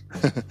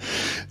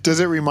 Does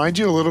it remind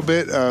you a little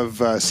bit of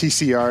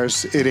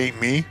CCR's "It Ain't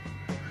Me"?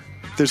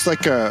 There's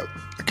like a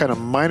kind of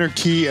minor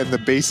key, and the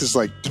bass is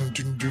like dun,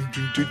 dun, dun,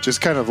 dun, dun,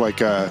 just kind of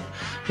like a.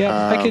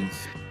 Yeah,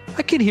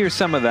 I could hear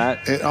some of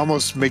that. It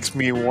almost makes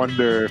me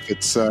wonder if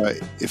it's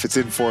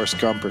in Forrest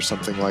Gump or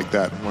something like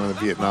that in one of the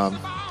Vietnam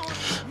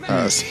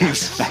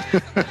scenes.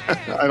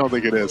 I don't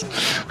think it is.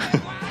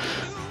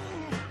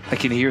 I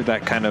can hear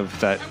that kind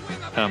of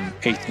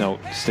eighth note,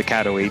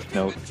 staccato eighth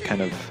note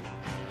kind of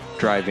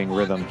driving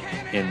rhythm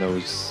in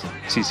those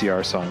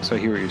CCR songs. So I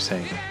hear what you're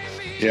saying.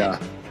 Yeah.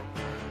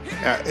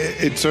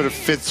 It sort of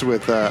fits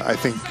with, I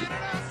think,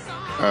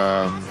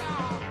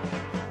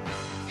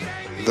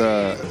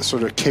 the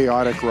sort of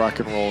chaotic rock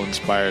and roll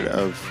inspired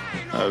of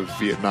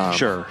Vietnam.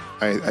 Sure.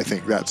 I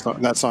think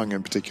that song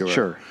in particular.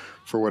 Sure.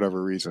 For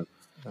whatever reason.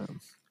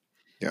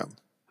 Yeah.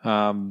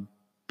 I'm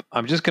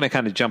just going to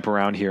kind of jump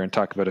around here and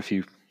talk about a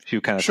few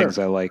kind of things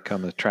I like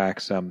on the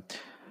tracks. And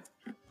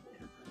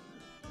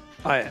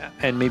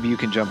maybe you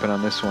can jump in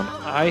on this one.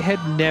 I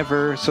had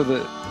never, so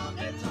the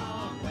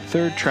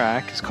third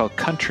track is called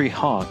Country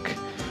Honk.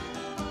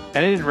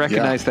 And I didn't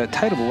recognize that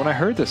title, but when I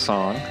heard the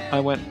song, I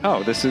went,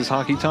 oh, this is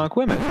Honky Tonk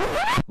Women.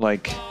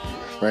 Like,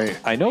 right.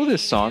 I know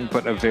this song,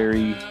 but a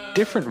very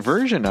different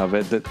version of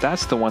it,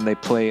 that's the one they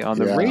play on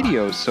the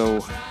radio.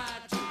 So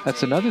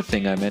that's another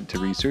thing I meant to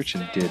research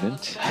and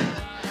didn't.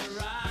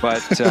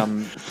 But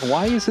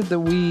why is it that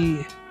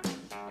we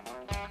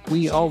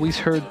always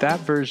heard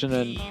that version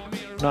and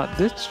not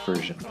this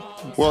version?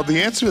 Well,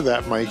 the answer to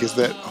that, Mike, is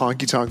that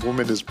Honky Tonk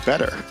Woman is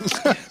better.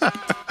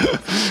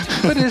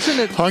 But isn't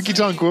it Honky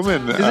Tonk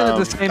Woman? Isn't it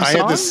the same song? I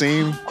had the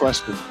same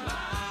question.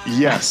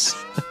 Yes,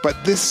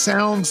 but this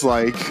sounds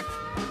like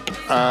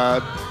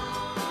a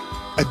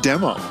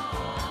demo.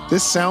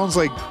 This sounds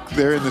like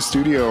they're in the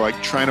studio,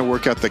 like trying to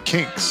work out the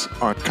kinks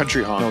on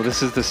Country Honk. No,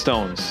 this is the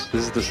Stones.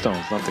 This is the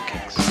Stones, not the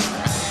Kinks.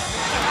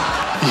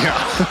 Yeah.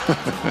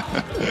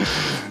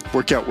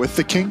 Work out with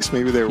the kinks?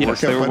 Maybe they were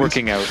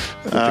working out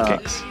with the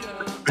kinks.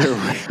 They were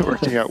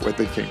working out with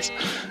the kinks.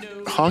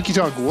 Honky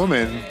Tonk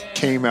Woman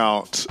came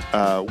out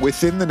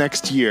within the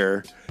next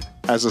year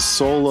as a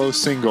solo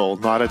single,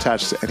 not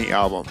attached to any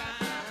album.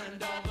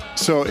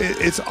 So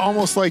it's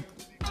almost like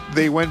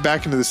they went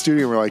back into the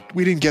studio and were like,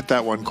 we didn't get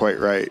that one quite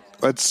right.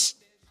 Let's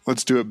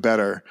do it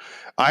better.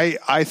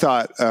 I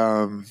thought,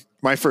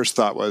 my first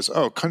thought was,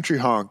 oh, Country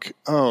Honk.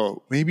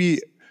 Oh, maybe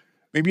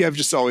I've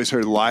just always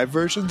heard live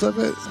versions of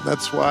it.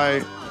 That's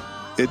why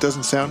it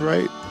doesn't sound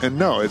right. And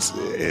no,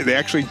 they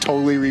actually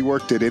totally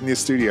reworked it in the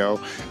studio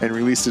and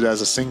released it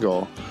as a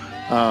single.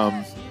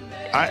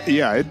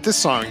 This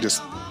song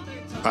just,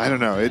 I don't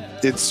know.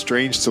 It's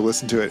strange to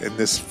listen to it in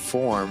this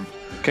form.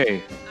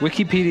 Okay,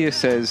 Wikipedia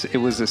says it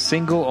was a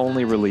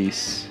single-only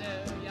release.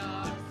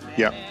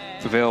 Yep.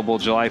 Available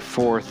July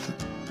 4th,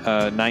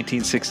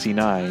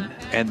 1969.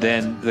 And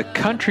then the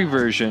country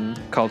version,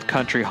 called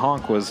Country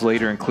Honk, was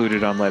later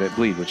included on Let It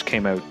Bleed, which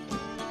came out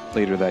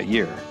later that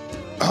year.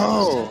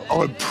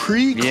 Oh, it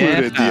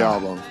pre-included the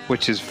album.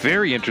 Which is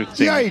very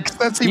interesting. Yikes,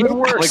 that's even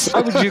worse.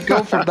 Like, why would you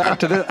go from that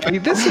to this? I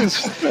mean,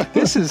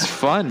 this is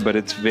fun, but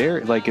it's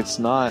very, like, it's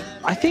not.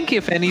 I think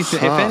if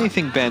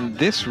anything, Ben,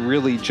 this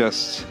really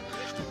just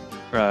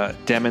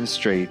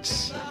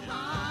demonstrates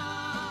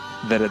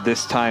that at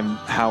this time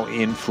how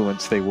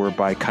influenced they were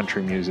by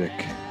country music,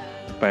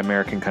 by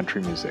American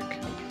country music.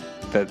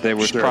 That there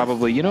was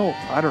probably,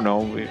 I don't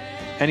know,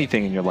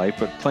 anything in your life,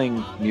 but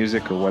playing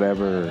music or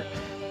whatever,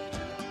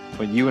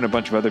 when you and a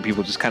bunch of other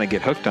people just kind of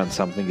get hooked on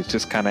something, it's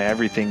just kind of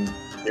everything.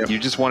 Yep. You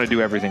just want to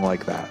do everything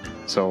like that.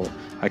 So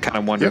I kind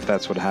of wonder if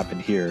that's what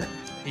happened here.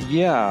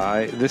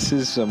 Yeah, this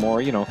is a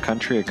more,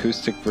 country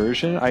acoustic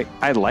version.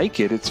 I like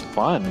it. It's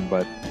fun,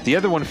 but the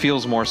other one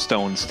feels more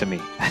Stones to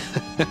me.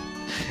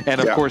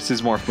 And of course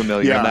is more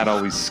familiar, and that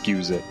always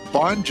skews it.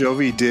 Bon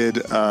Jovi did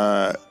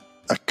a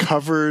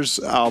covers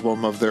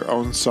album of their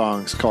own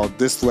songs called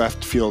 "This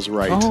Left Feels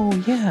Right." Oh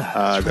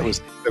yeah, that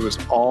was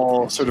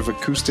all sort of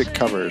acoustic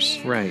covers,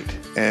 right?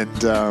 And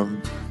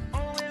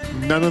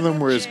none of them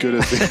were as good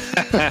as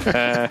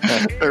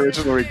the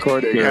original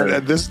recording. Sure.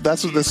 And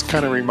that's what this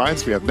kind of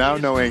reminds me of now,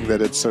 knowing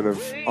that it's sort of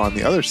on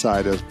the other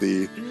side of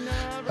the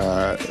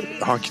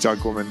Honky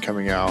Tonk Woman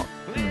coming out.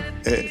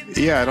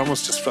 It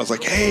almost just feels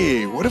like,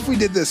 hey, what if we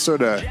did this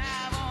sort of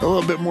a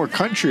little bit more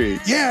country?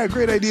 Yeah,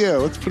 great idea.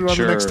 Let's put it on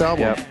the next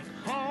album.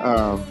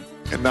 Yep.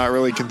 And not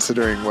really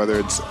considering whether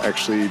it's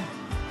actually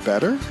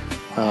better.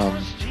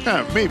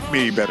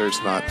 Maybe better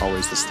is not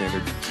always the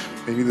standard.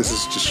 Maybe this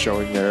is just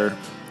showing their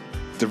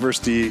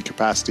diversity,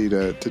 capacity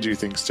to do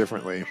things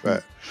differently.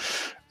 But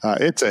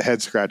it's a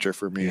head scratcher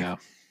for me. Yeah.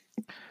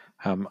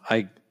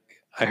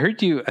 I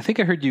heard you. I think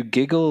I heard you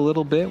giggle a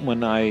little bit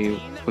when I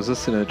was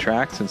listening to the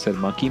tracks and said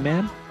 "Monkey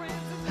Man."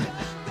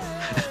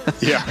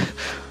 Yeah,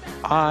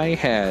 I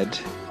had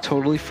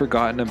totally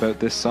forgotten about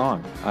this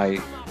song.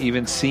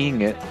 Even seeing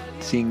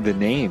the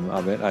name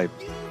of it, I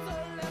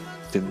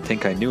didn't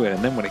think I knew it.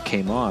 And then when it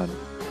came on,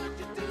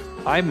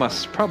 I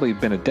must probably have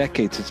been a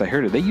decade since I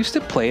heard it. They used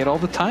to play it all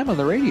the time on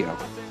the radio,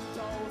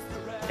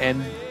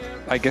 and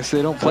I guess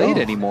they don't play it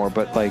anymore,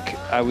 but like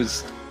I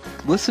was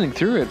listening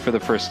through it for the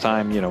first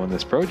time, in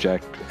this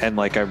project, and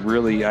like I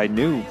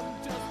knew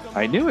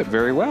it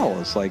very well.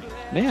 It's like,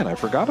 man, I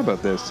forgot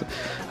about this.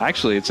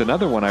 Actually, it's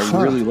another one I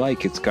really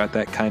like. It's got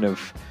that kind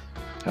of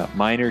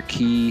minor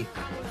key,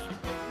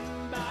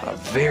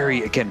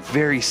 very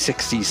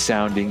 60s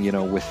sounding,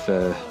 with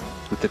the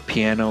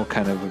piano,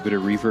 kind of a bit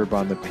of reverb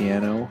on the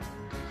piano.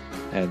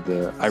 And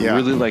I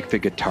really like the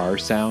guitar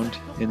sound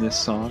in this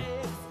song.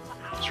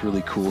 It's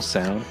really cool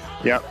sound.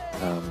 Yeah.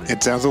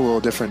 It sounds a little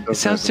different. It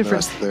sounds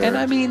different. And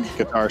I mean,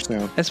 guitar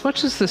sound. As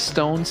much as the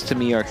Stones to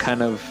me are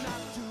kind of,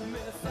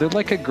 they're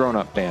like a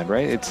grown-up band,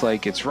 right? It's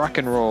like, it's rock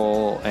and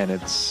roll, and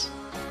it's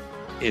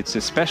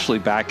especially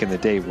back in the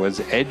day was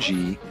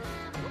edgy,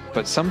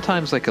 but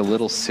sometimes like a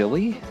little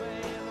silly.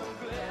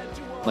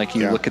 Like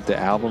you look at the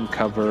album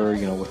cover,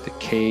 with the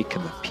cake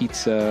and the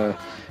pizza,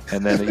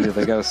 and then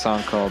they got a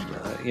song called,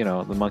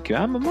 The Monkey,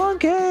 I'm a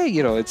Monkey.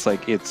 It's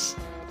like, it's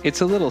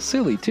a little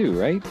silly too,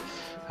 right?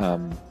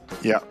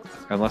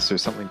 Unless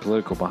there's something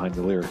political behind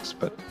the lyrics,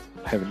 but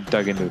I haven't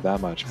dug into it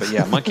that much. But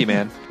yeah, Monkey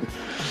Man.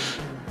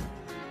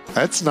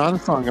 That's not a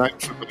song I'm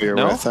familiar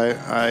with.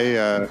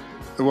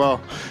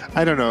 Well,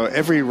 I don't know.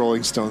 Every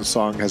Rolling Stones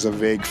song has a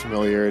vague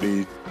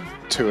familiarity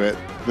to it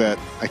that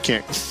I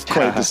can't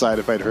quite decide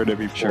if I'd heard it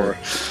before.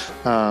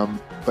 Sure.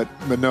 But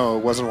no,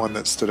 it wasn't one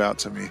that stood out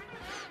to me.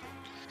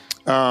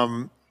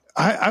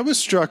 I was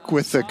struck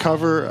with the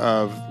cover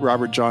of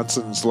Robert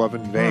Johnson's Love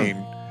in Vain,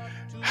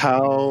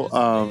 how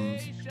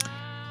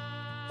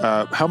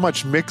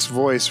much Mick's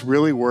voice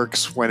really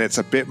works when it's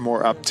a bit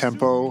more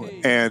up-tempo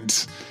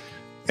and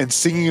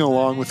singing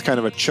along with kind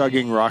of a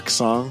chugging rock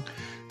song.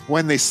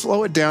 When they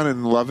slow it down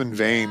in Love in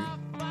Vain,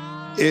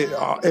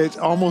 it's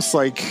almost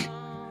like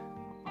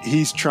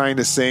he's trying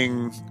to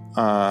sing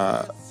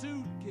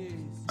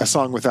a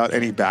song without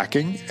any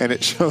backing, and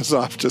it shows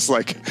off just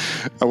like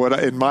what,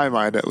 in my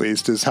mind at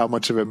least, is how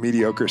much of a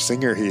mediocre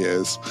singer he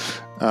is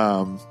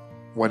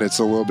when it's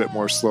a little bit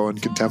more slow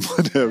and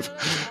contemplative.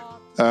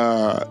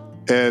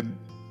 And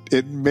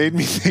it made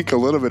me think a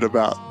little bit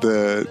about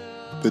the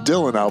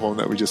Dylan album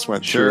that we just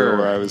went through,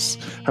 where I was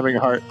having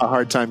a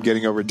hard time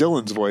getting over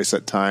Dylan's voice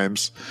at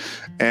times,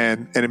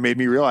 and it made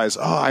me realize,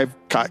 I've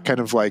got kind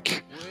of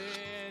like,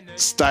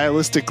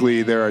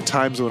 stylistically, there are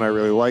times when I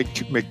really like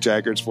Mick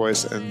Jagger's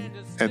voice,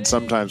 and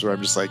sometimes where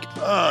I'm just like,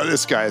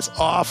 this guy is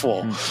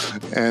awful.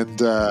 And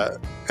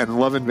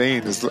Love in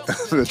Vain is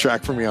the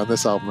track for me on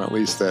this album, at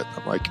least, that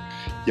I'm like,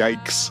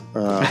 yikes.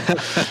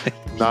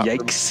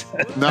 Yikes.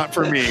 Not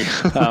for me.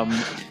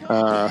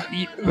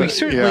 We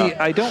certainly,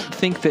 I don't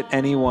think that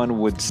anyone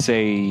would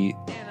say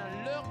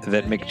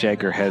that Mick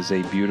Jagger has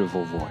a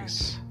beautiful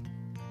voice.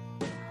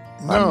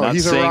 No, I'm not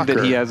he's saying a rocker.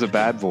 that he has a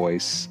bad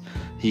voice.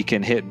 He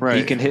can hit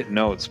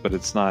notes, but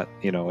it's not,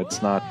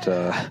 it's not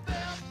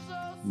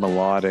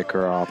melodic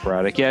or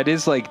operatic. Yeah, it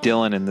is like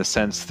Dylan in the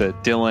sense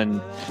that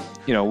Dylan,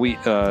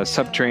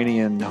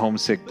 Subterranean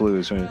Homesick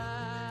Blues.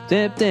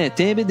 It's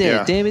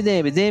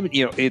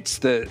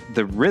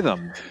the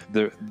rhythm.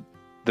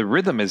 The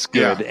rhythm is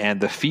good and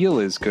the feel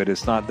is good.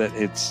 It's not that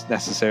it's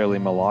necessarily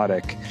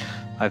melodic.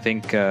 I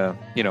think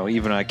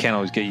even I Can't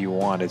Always Get You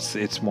On,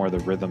 it's more the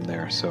rhythm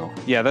there. So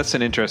yeah, that's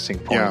an interesting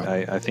point.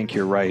 Yeah. I think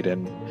you're right,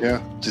 and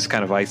just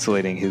kind of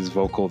isolating his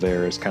vocal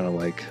there is kind of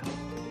like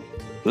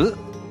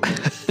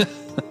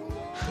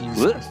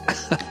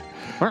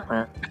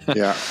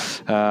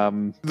yeah.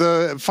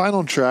 The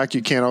final track,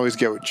 You Can't Always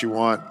Get What You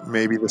Want,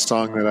 maybe the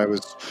song that I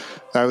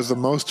was the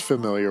most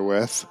familiar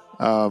with.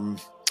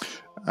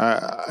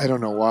 I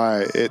don't know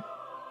why it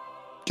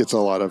gets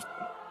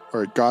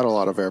it got a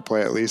lot of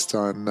airplay, at least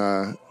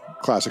on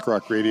classic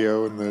rock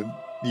radio in the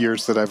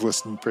years that I've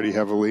listened pretty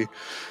heavily.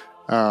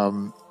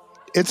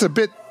 It's a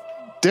bit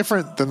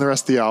different than the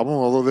rest of the album,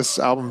 although this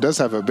album does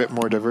have a bit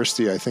more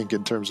diversity, I think,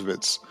 in terms of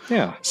its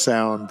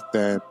sound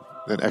than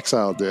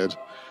Exile did.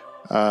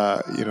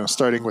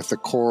 Starting with the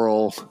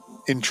choral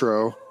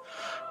intro.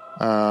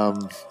 I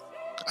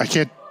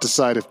can't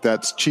decide if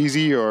that's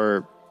cheesy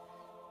or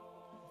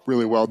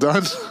really well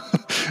done.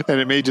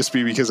 And it may just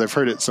be because I've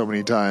heard it so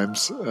many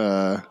times.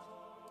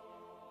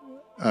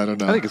 I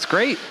don't know. I think it's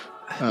great.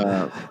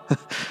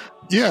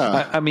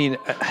 Yeah. I mean,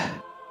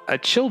 a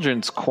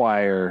children's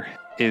choir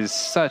is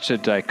such a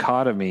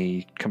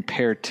dichotomy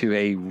compared to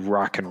a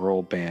rock and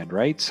roll band,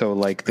 right? So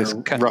like this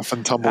rough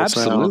and tumble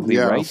absolutely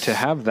sound. Yeah. Right, to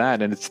have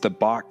that, and it's the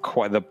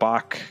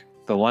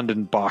the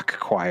London Bach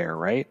choir,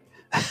 right?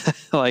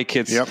 Like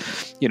it's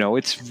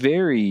it's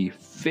very,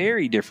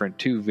 very different,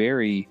 two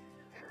very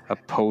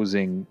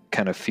opposing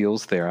kind of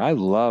feels there. I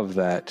love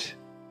that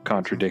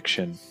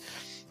contradiction.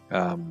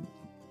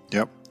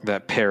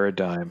 That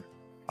paradigm.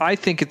 I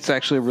think it's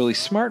actually a really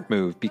smart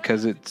move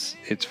because it's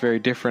very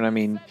different. I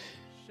mean,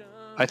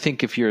 I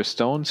think if you're a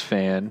Stones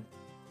fan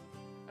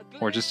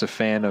or just a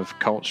fan of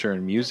culture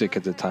and music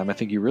at the time, I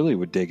think you really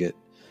would dig it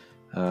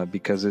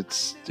because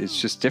it's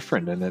just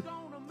different and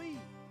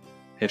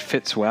it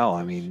fits well.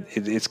 I mean,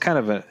 it's kind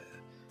of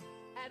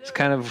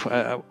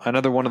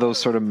another one of those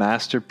sort of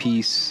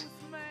masterpiece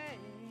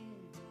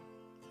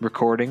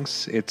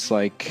recordings. It's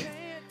like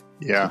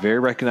it's a very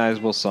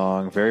recognizable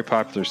song, very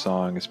popular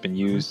song. It's been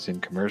used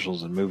in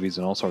commercials and movies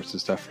and all sorts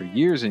of stuff for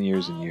years and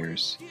years and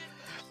years.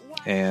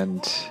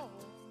 And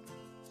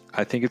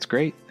I think it's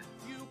great.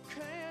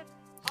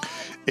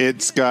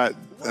 It's got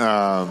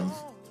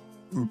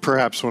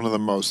perhaps one of the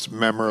most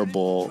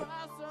memorable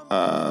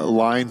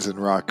lines in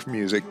rock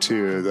music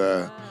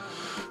too.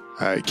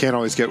 You can't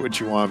always get what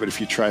you want, but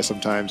if you try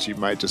sometimes, you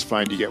might just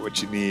find you get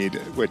what you need,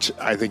 which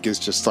I think is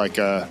just like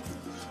a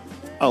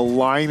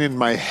line in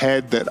my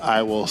head that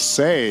I will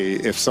say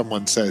if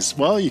someone says,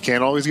 well, you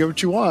can't always get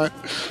what you want.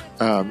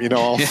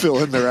 I'll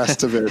fill in the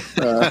rest of it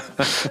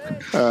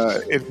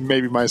in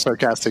maybe my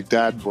sarcastic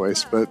dad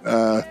voice. But,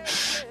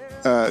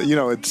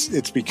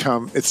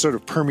 it's sort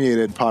of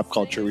permeated pop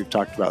culture. We've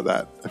talked about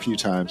that a few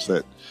times,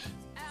 that,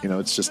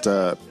 it's just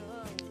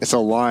it's a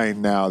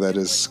line now that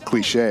is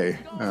cliche.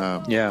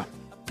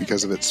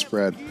 Because of its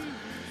spread.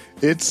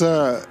 It's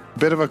a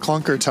bit of a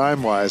clunker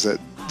time-wise at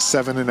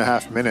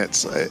 7.5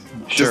 minutes.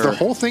 Does the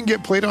whole thing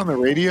get played on the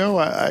radio?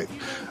 I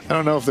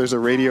don't know if there's a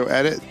radio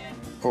edit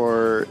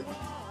or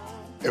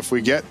if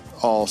we get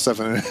all 7.5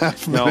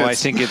 minutes. No, I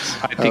think it's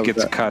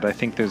cut. I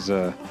think there's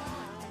a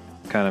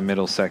kind of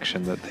middle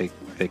section that they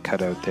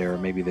cut out there, or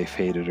maybe they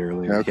faded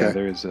earlier. Okay. Yeah,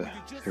 there's a.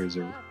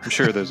 I'm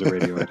sure there's a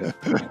radio edit.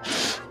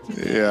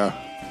 Yeah.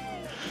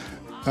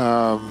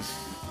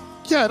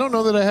 I don't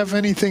know that I have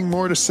anything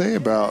more to say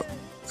about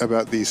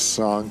these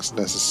songs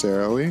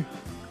necessarily.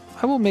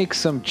 I will make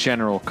some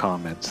general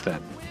comments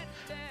then.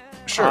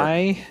 Sure.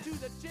 I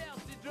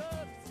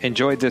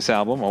enjoyed this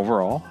album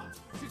overall.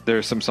 There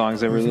are some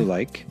songs I really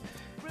like.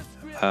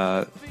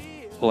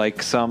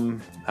 Like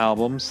some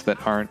albums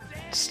that aren't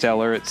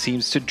stellar, it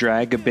seems to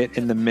drag a bit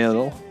in the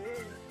middle.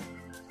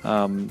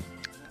 I'm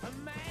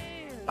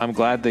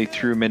glad they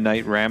threw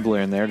Midnight Rambler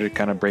in there to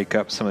kind of break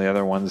up some of the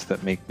other ones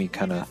that make me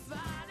kind of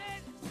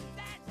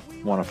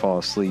want to fall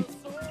asleep.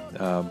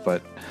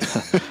 But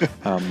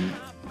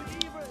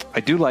I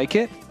do like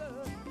it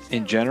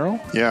in general.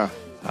 Yeah.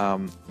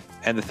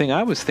 And the thing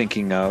I was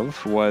thinking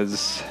of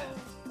was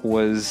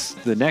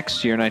the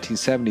next year,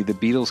 1970, the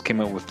Beatles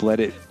came out with Let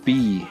It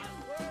Be.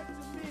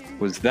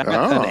 Was that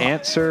an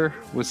answer?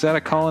 Was that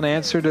a call and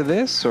answer to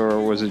this, or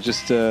was it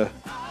just a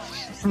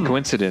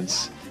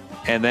coincidence?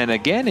 And then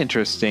again,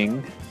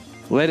 interesting,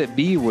 Let It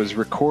Be was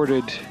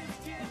recorded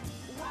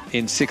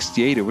in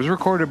 68. It was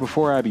recorded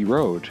before Abbey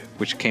Road,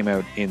 which came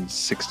out in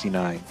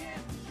 69.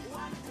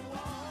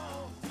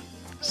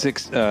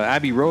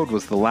 Abbey Road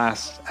was the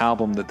last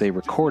album that they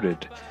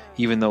recorded,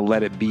 even though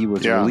Let It Be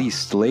was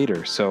released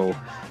later. So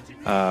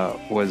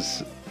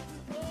was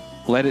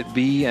Let It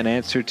Be an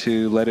answer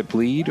to Let It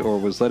Bleed, or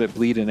was Let It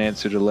Bleed an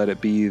answer to Let It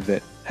Be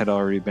that had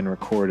already been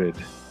recorded?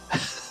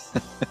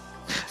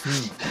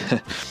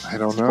 I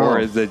don't know. Or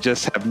does it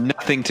just have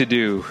nothing to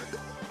do?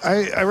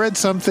 I read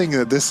something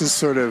that this is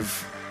sort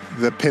of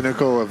the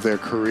pinnacle of their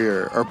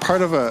career, or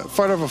part of a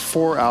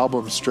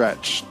 4-album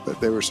stretch that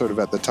they were sort of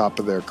at the top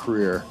of their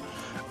career.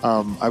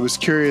 I was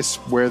curious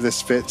where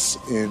this fits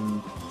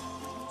in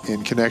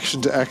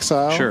connection to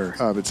Exile. Sure.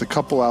 It's a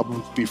couple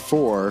albums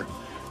before,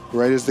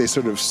 right as they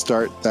sort of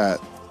start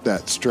that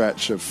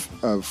stretch of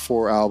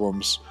 4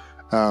 albums.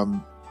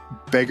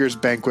 Beggar's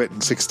Banquet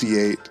in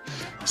 68,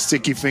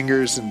 Sticky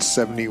Fingers in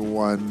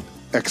 71,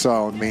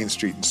 Exile on Main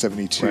Street in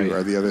 72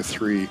 are the other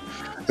 3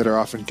 that are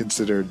often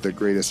considered the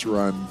greatest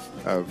run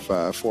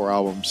of 4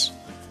 albums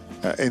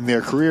in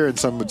their career, and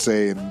some would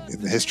say in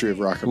the history of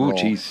rock and roll.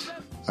 Geez.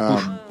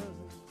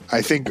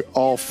 I think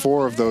all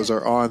 4 of those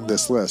are on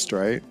this list,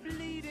 right?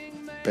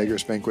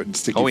 Beggar's Banquet and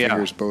Sticky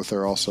Fingers both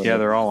are also. Yeah,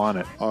 they're all on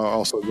it.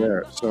 Also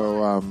there.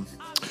 So,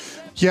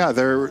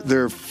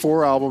 they're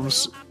 4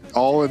 albums,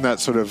 all in that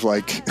sort of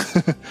like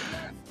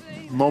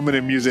moment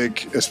in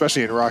music,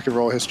 especially in rock and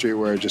roll history,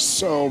 where just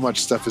so much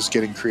stuff is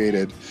getting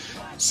created.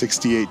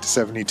 68 to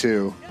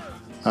 72,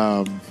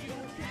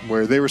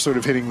 where they were sort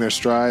of hitting their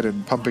stride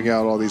and pumping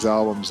out all these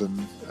albums,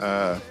 and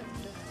I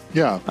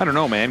don't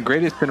know, man.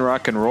 Greatest in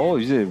rock and roll.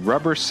 You did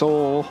Rubber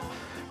Soul,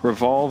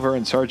 Revolver,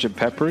 and Sgt.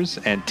 Pepper's,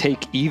 and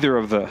take either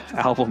of the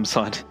albums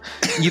on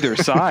either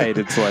side.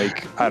 It's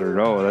like, I don't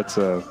know.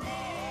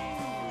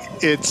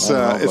 It's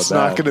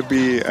not going to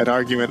be an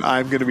argument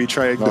I'm going to be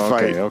trying to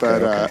fight,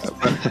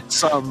 but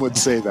some would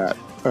say that.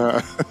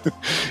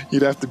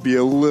 You'd have to be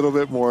a little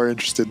bit more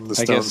interested in the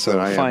Stones than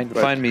I am.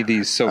 Find me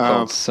these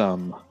so-called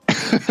some.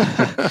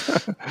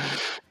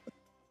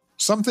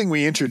 Something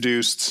we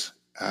introduced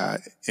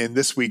in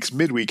this week's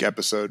midweek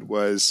episode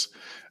was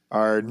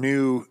our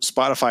new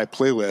Spotify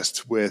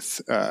playlist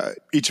with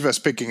each of us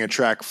picking a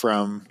track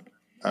from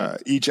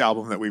each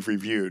album that we've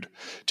reviewed.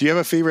 Do you have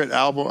a favorite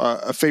album,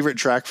 a favorite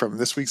track from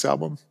this week's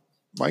album,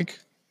 Mike?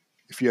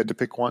 If you had to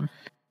pick one,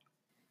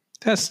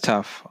 that's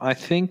tough. I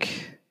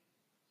think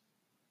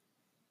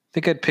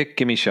I'd pick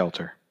 "Gimme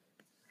Shelter."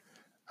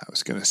 I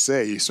was going to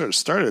say, you sort of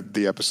started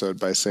the episode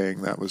by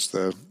saying that was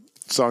the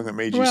song that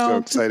made you so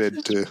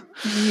excited to.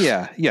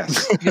 Yeah.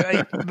 Yes.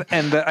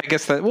 And I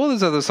guess that. Well,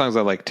 there's other songs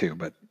I like too,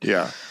 but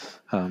yeah.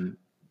 I'm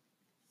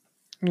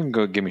gonna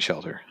go "Gimme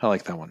Shelter." I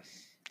like that one.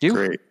 You?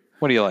 Great.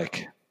 What do you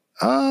like?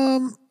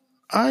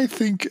 I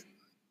think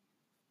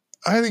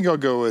I'll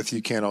go with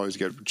You Can't Always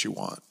Get What You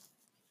Want.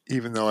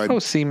 Even though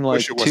Those seem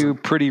like two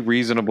pretty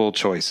reasonable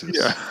choices.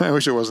 Yeah, I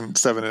wish it wasn't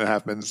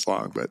 7.5 minutes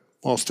long, but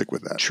I'll stick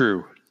with that.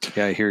 True.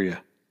 Yeah, I hear you.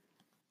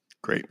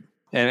 Great.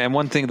 And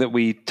one thing that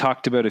we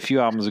talked about a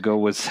few albums ago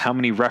was how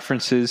many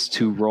references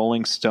to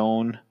Rolling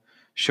Stone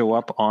show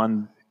up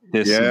on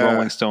this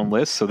Rolling Stone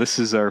list. So this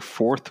is our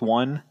fourth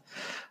one.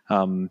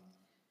 There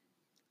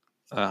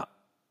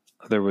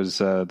was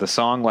the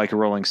song Like a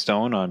Rolling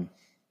Stone on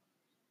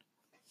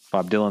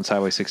Bob Dylan's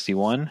Highway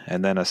 61,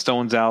 and then a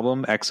Stones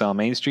album, Exile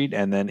Main Street,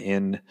 and then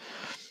in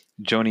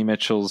Joni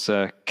Mitchell's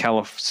the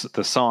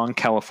song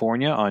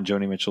California on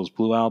Joni Mitchell's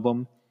Blue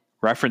album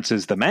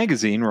references the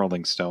magazine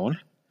Rolling Stone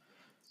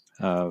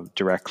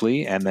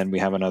directly, and then we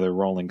have another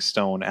Rolling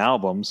Stone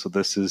album. So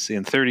this is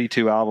in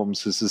 32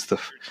 albums. This is the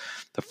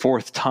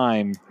fourth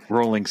time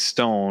Rolling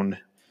Stone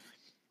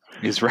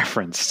is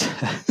referenced.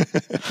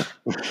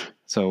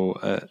 So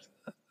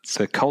it's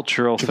a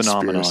cultural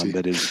phenomenon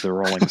that is the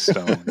Rolling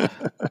Stone.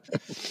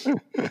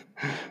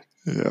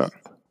 Yeah.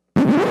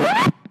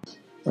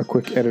 A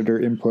quick editor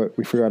input.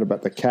 We forgot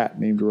about the cat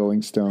named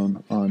Rolling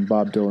Stone on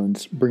Bob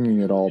Dylan's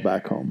Bringing It All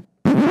Back Home.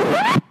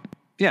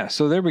 Yeah,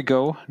 so there we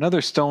go.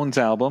 Another Stones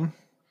album.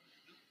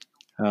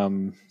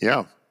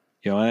 Yeah.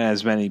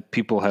 As many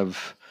people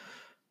have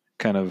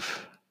kind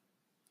of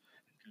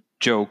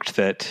joked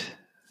that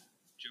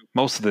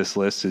most of this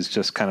list is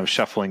just kind of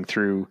shuffling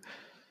through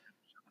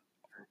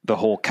the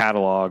whole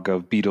catalog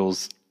of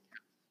Beatles,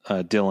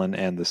 Dylan,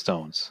 and the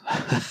Stones.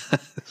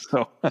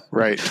 So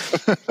right.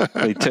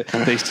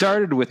 they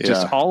started with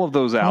just all of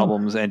those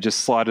albums and just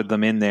slotted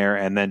them in there,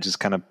 and then just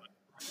kind of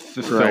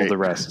filled the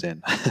rest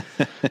in.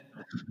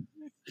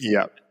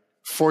 Yeah.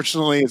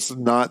 Fortunately, it's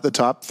not the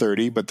top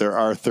 30, but there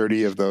are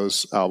 30 of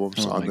those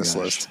albums on this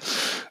list.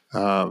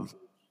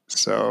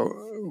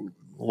 So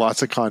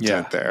lots of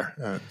content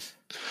there.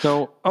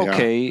 So,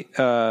 okay.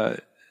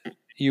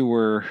 You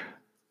were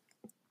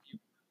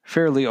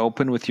fairly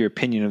open with your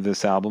opinion of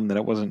this album, that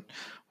it wasn't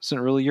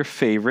really your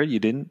favorite. You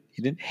didn't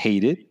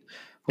hate it. It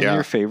wasn't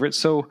your favorite.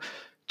 So in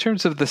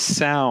terms of the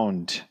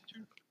sound,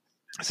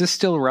 is this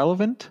still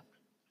relevant?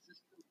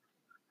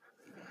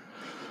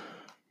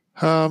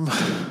 I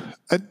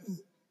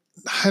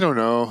don't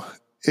know.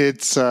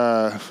 It's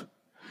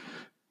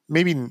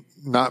maybe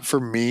not for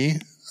me.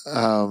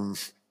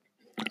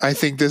 I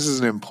think this is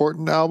an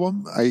important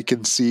album. I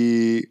can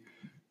see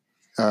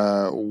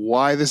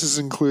why this is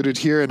included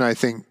here, and I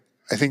think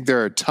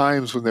there are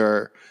times when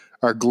there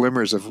are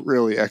glimmers of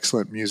really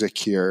excellent music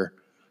here,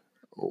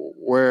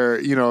 where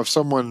if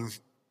someone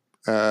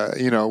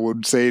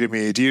would say to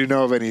me, "Do you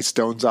know of any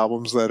Stones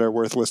albums that are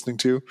worth listening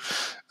to?"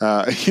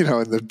 And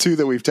the two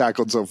that we've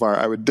tackled so far,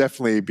 I would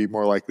definitely be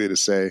more likely to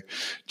say,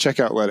 check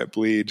out Let It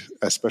Bleed,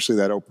 especially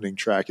that opening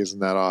track.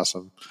 Isn't that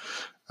awesome?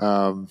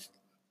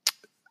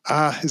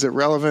 Is it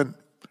relevant?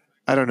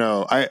 I don't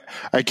know.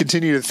 I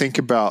continue to think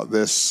about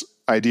this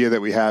idea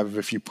that we have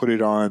if you put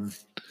it on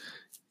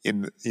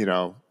in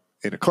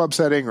a club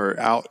setting or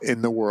out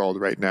in the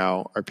world right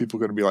now, are people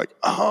going to be like,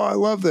 "Oh, I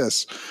love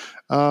this"?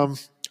 I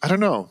don't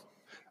know.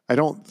 I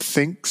don't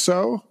think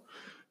so.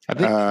 I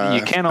think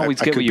you can't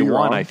always get what you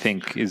want. I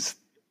think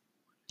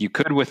you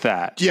could with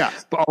that. Yeah.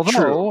 But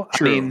although,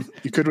 true. I mean,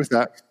 you could with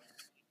that.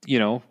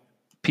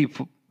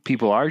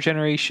 People our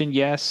generation,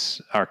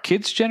 yes. Our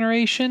kids'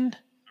 generation,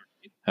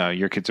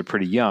 your kids are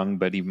pretty young,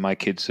 but even my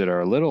kids that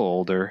are a little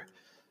older,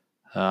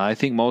 I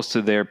think most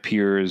of their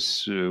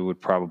peers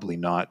would probably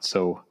not.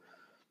 So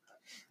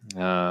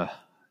I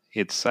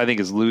think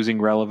it's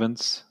losing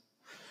relevance.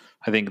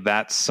 I think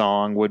that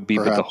song would be,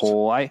 but the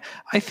whole, I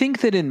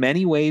think that in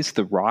many ways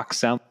the rock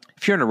sound,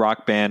 if you're in a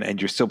rock band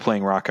and you're still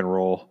playing rock and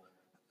roll,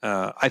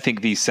 I think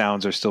these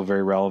sounds are still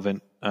very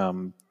relevant.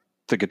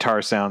 The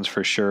guitar sounds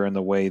for sure, and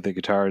the way the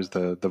guitars,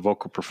 the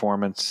vocal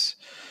performance.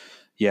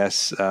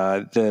 Yes.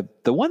 The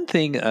one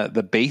thing,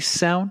 the bass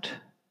sound,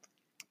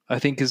 I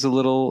think is a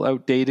little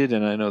outdated,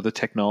 and I know the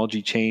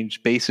technology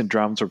changed. Bass and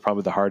drums were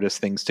probably the hardest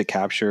things to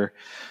capture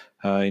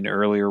in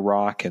earlier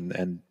rock,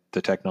 and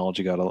the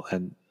technology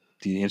and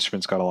the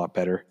instruments got a lot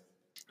better.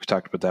 We've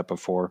talked about that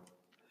before.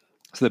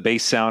 So the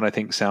bass sound, I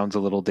think, sounds a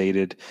little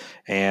dated.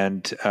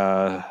 And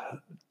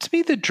to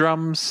me, the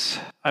drums,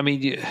 I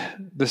mean,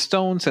 the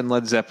Stones and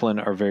Led Zeppelin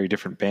are very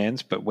different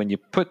bands, but when you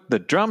put the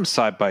drums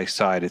side by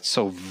side, it's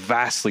so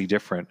vastly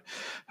different.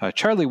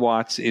 Charlie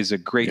Watts is a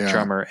great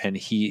drummer, and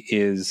he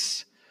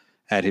is,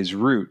 at his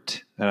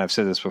root, and I've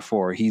said this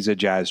before, he's a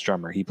jazz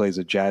drummer. He plays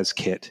a jazz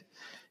kit.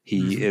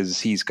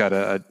 He's got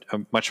a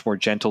much more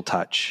gentle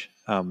touch.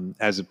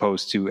 As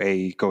opposed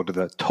to go to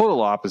the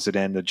total opposite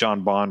end, the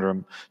John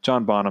Bonham,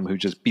 who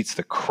just beats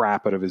the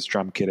crap out of his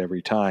drum kit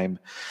every time,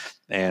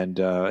 and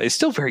is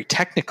still very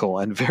technical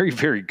and very,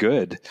 very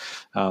good.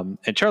 And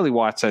Charlie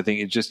Watts, I think,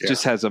 it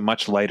just has a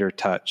much lighter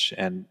touch,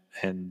 and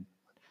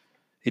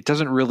it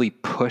doesn't really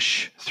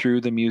push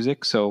through the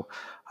music. So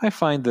I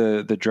find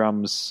the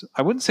drums,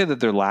 I wouldn't say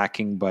that they're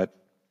lacking, but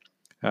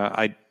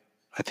I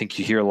I think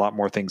you hear a lot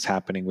more things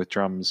happening with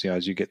drums,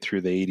 as you get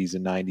through the 80s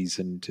and 90s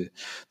into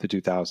the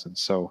 2000s.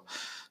 So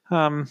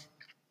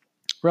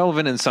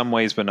relevant in some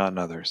ways, but not in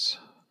others.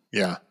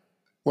 Yeah.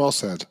 Well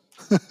said.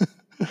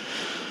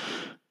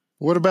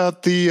 What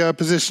about the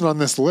position on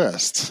this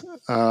list?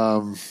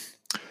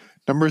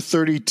 Number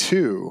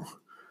 32.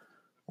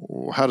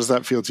 How does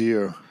that feel to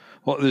you?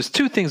 Well, there's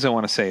two things I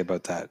want to say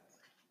about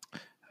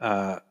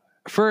that.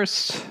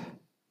 First,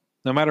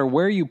 no matter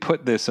where you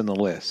put this in the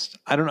list,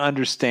 I don't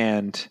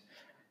understand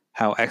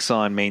how Exile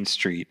on Main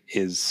Street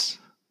is,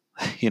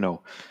 in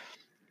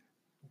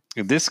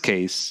this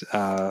case,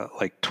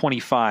 like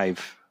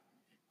 25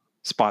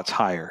 spots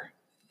higher.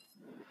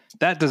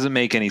 That doesn't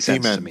make any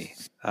sense to me.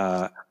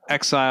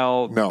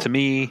 Exile, to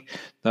me,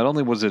 not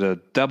only was it a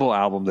double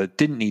album that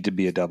didn't need to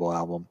be a double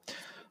album,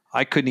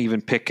 I couldn't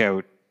even pick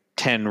out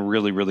 10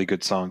 really, really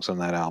good songs on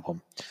that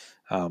album.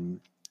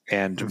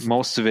 And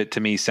most of it to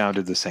me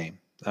sounded the same.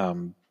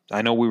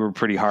 I know we were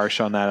pretty harsh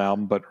on that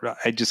album, but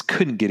I just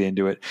couldn't get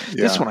into it.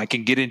 Yeah. This one I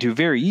can get into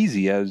very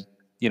easy. As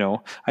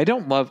I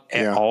don't love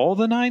all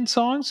the 9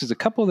 songs. There's a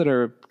couple that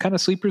are kind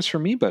of sleepers for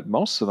me, but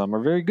most of them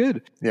are very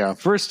good. Yeah.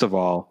 First of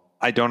all,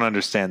 I don't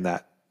understand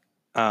that.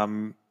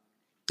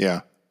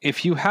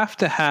 If you have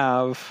to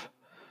have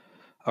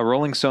a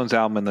Rolling Stones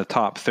album in the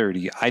top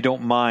 30, I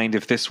don't mind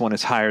if this one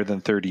is higher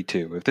than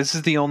 32. If this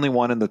is the only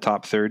one in the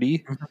top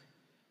 30,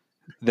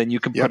 then you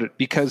can put it,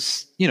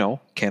 because,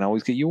 Can't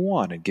Always Get You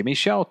One and Give Me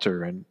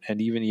Shelter and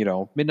even,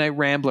 Midnight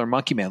Rambler,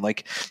 Monkey Man.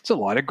 Like, it's a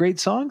lot of great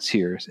songs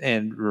here.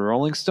 And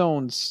Rolling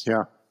Stones,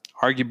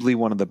 arguably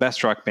one of the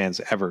best rock bands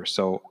ever.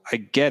 So I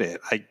get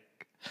it.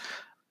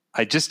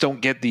 I just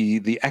don't get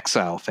the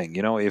Exile thing.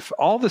 If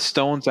all the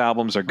Stones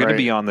albums are going to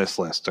be on this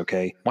list,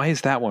 okay, why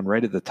is that one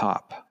right at the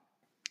top?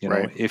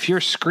 If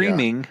you're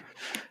screaming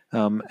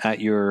at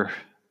your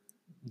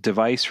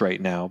device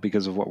right now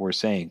because of what we're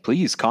saying,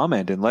 please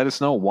comment and let us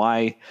know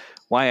why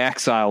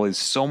Exile is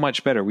so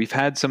much better. We've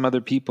had some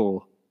other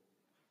people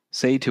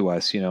say to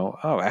us,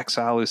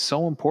 Exile is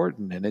so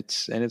important and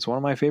it's one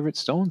of my favorite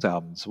Stones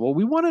albums. Well,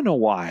 we want to know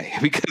why,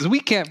 because we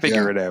can't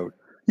figure it out.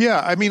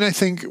 Yeah, I mean, I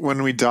think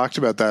when we talked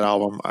about that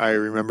album, I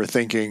remember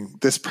thinking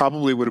this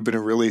probably would have been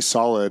a really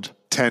solid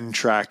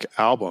 10-track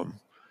album.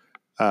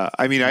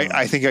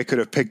 I think I could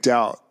have picked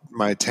out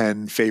my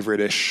 10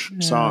 favorite-ish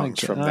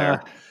songs from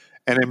there.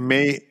 And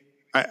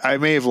I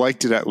may have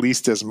liked it at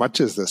least as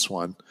much as this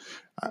one.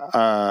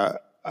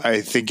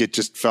 I think it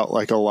just felt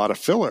like a lot of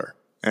filler.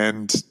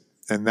 And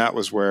that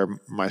was where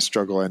my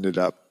struggle ended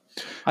up.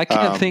 I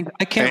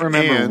can't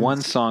remember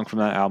one song from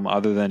that album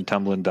other than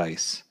Tumblin'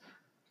 Dice.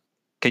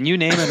 Can you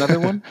name another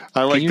one?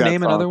 Can you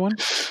name another one?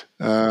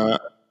 No,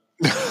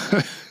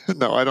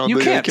 I don't. You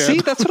think can't. I can.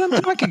 See, that's what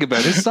I'm talking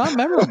about. It's not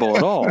memorable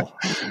at all.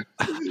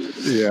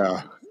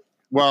 Yeah.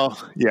 Well,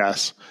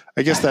 yes,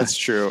 I guess that's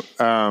true.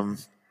 Man,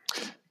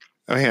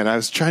 I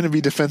was trying to be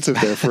defensive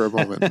there for a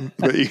moment.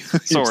 But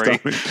sorry,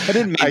 I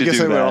didn't mean to do that. I guess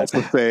I would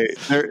also say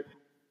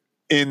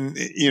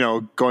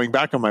going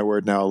back on my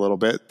word now a little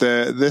bit,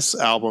 this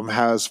album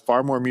has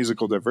far more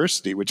musical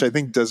diversity, which I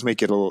think does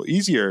make it a little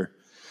easier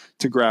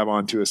to grab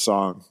onto a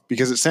song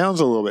because it sounds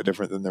a little bit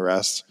different than the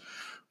rest.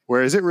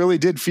 Whereas it really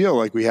did feel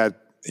like we had,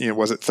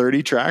 was it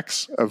 30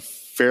 tracks of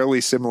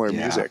fairly similar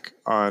music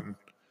on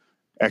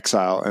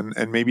Exile.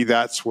 And maybe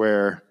that's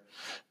where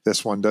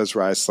this one does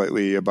rise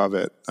slightly above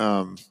it.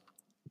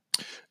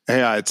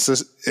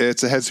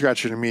 It's a head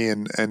scratcher to me.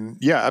 And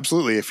yeah,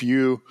 absolutely. If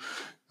you,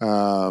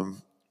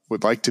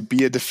 would like to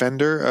be a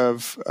defender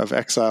of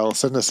Exile,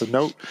 send us a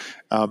note.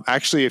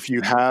 Actually, if you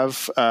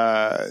have,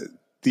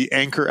 the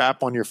Anchor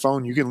app on your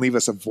phone, you can leave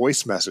us a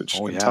voice message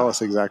and tell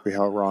us exactly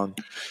how wrong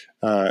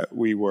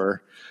we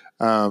were.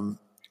 And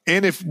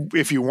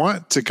if you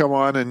want to come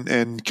on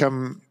and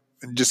come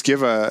and just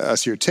give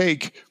us your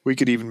take, we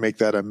could even make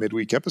that a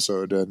midweek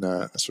episode and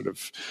a sort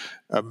of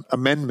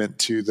amendment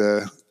to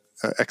the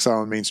Exile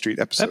on Main Street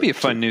episode. That'd be a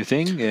fun new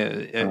thing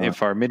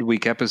if our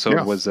midweek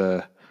episode was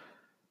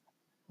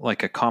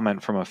like a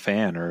comment from a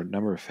fan or a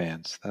number of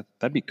fans.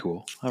 That'd be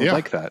cool. I would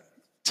like that.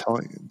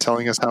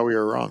 Telling us how we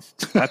were wrong.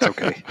 That's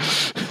okay.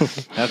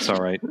 That's all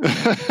right.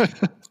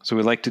 So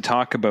we'd like to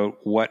talk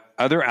about what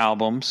other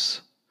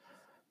albums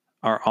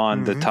are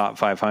on the top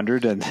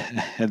 500. And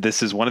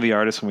this is one of the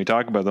artists, when we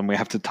talk about them, we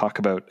have to talk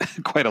about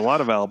quite a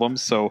lot of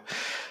albums. So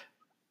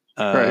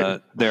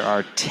there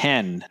are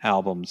 10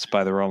 albums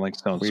by the Rolling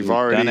Stones. We've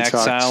already done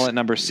Exile at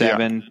number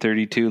 7,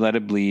 32, Let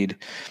It Bleed,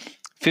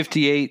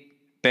 58,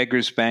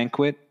 Beggar's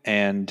Banquet,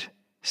 and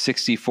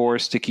 64,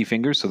 Sticky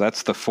Fingers. So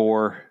that's the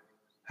 4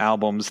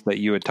 albums that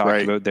you had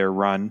talked about, their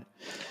run,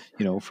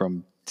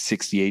 from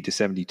 68 to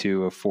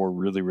 72 of 4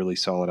 really, really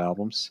solid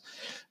albums.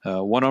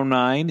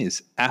 109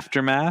 is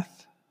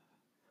Aftermath,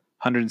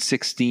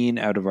 116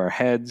 Out of Our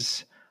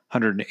Heads,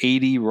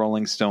 180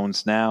 Rolling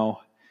Stones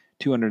Now,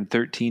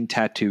 213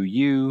 Tattoo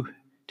You,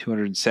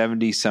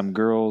 270 Some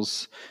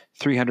Girls,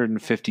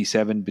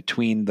 357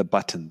 Between the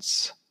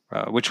Buttons.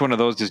 Which one of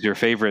those is your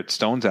favorite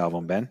Stones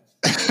album, Ben?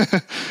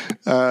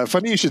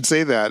 Funny you should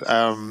say that.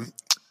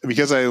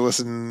 because I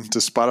listen to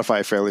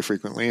Spotify fairly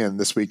frequently, and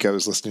this week I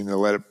was listening to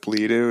Let It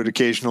Bleed, it would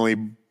occasionally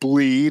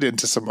bleed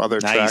into some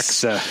other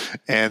tracks.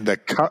 And the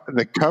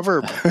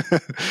cover,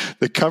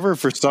 the cover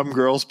for Some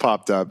Girls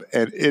popped up,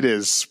 and it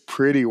is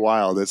pretty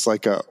wild. It's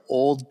like a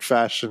old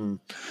fashioned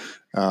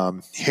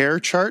hair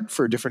chart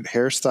for different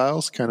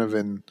hairstyles, kind of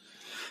in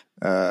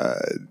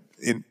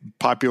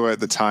popular at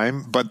the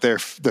time. But the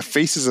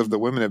faces of the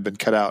women have been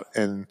cut out,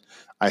 and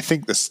I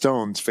think the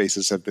Stones'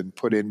 faces have been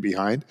put in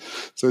behind.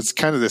 So it's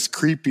kind of this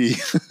creepy,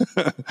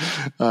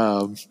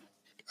 I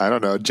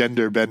don't know,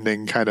 gender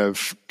bending kind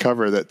of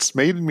cover that's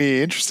made me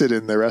interested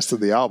in the rest of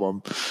the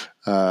album.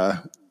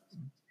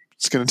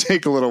 It's going to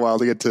take a little while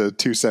to get to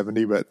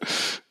 270, but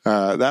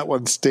that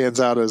one stands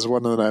out as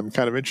one that I'm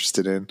kind of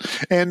interested in.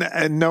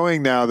 And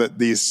knowing now that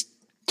these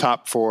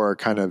top four are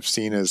kind of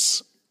seen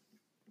as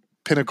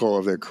pinnacle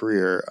of their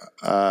career,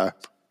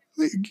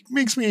 it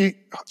makes me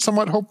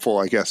somewhat hopeful,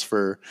 I guess,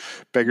 for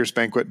Beggar's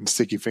Banquet and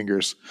Sticky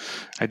Fingers.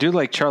 I do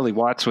like Charlie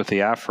Watts with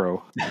the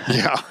afro.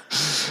 Yeah.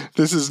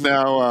 This is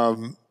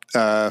now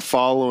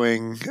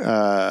following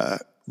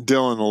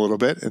Dylan a little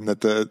bit, in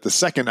that the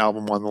second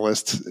album on the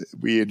list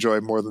we enjoy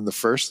more than the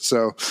first.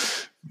 So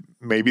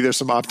maybe there's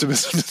some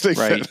optimism to think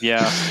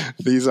that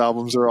these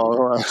albums are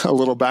all a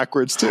little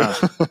backwards too.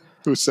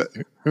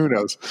 Who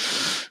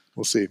knows?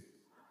 We'll see.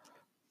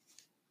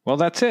 Well,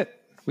 that's it.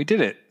 We did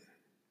it.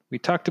 We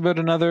talked about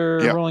another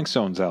Rolling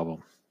Stones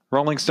album.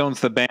 Rolling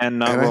Stones the band,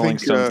 not Rolling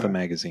Stones the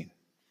magazine.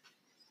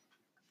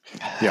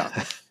 Yeah.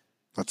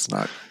 Let's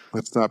not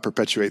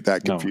perpetuate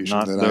that confusion.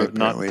 Not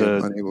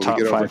the top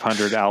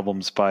 500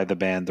 albums by the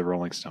band the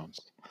Rolling Stones.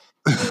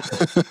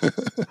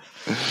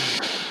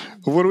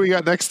 What do we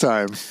got next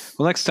time?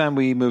 Well, next time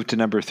we move to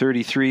number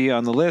 33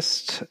 on the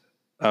list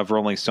of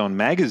Rolling Stone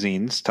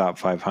magazine's top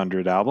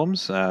 500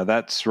 albums.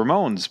 That's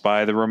Ramones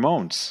by the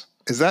Ramones.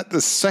 Is that the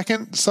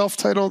second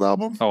self-titled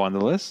album? Oh, on the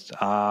list?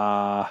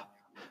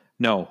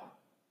 No.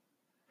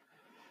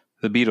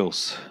 The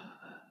Beatles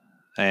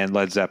and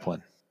Led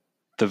Zeppelin.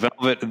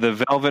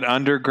 The Velvet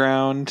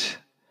Underground.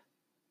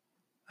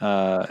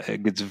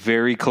 It gets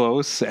very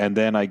close, and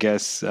then I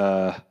guess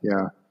the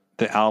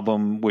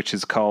album, which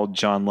is called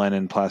John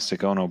Lennon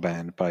Plastic Ono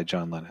Band by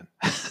John Lennon.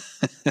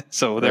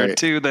 So there are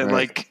two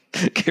that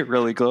get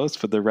really close,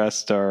 but the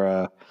rest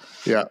are.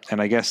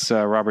 And I guess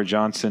Robert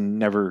Johnson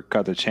never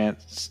got the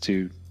chance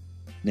to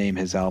name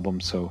his album,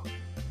 so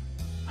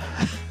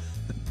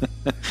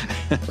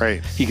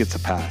he gets a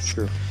pass.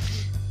 True.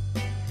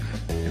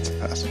 Gets a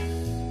pass.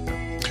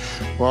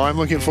 Well, I'm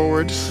looking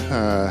forward.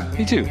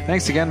 Me too.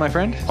 Thanks again, my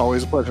friend.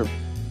 Always a pleasure.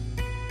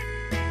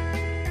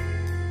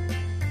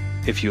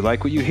 If you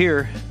like what you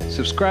hear,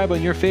 subscribe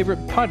on your favorite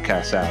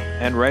podcast app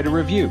and write a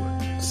review.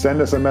 Send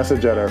us a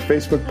message at our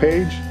Facebook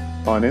page,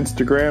 on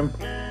Instagram,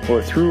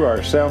 or through our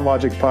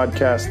SoundLogic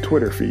Podcast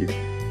Twitter feed.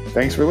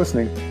 Thanks for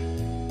listening.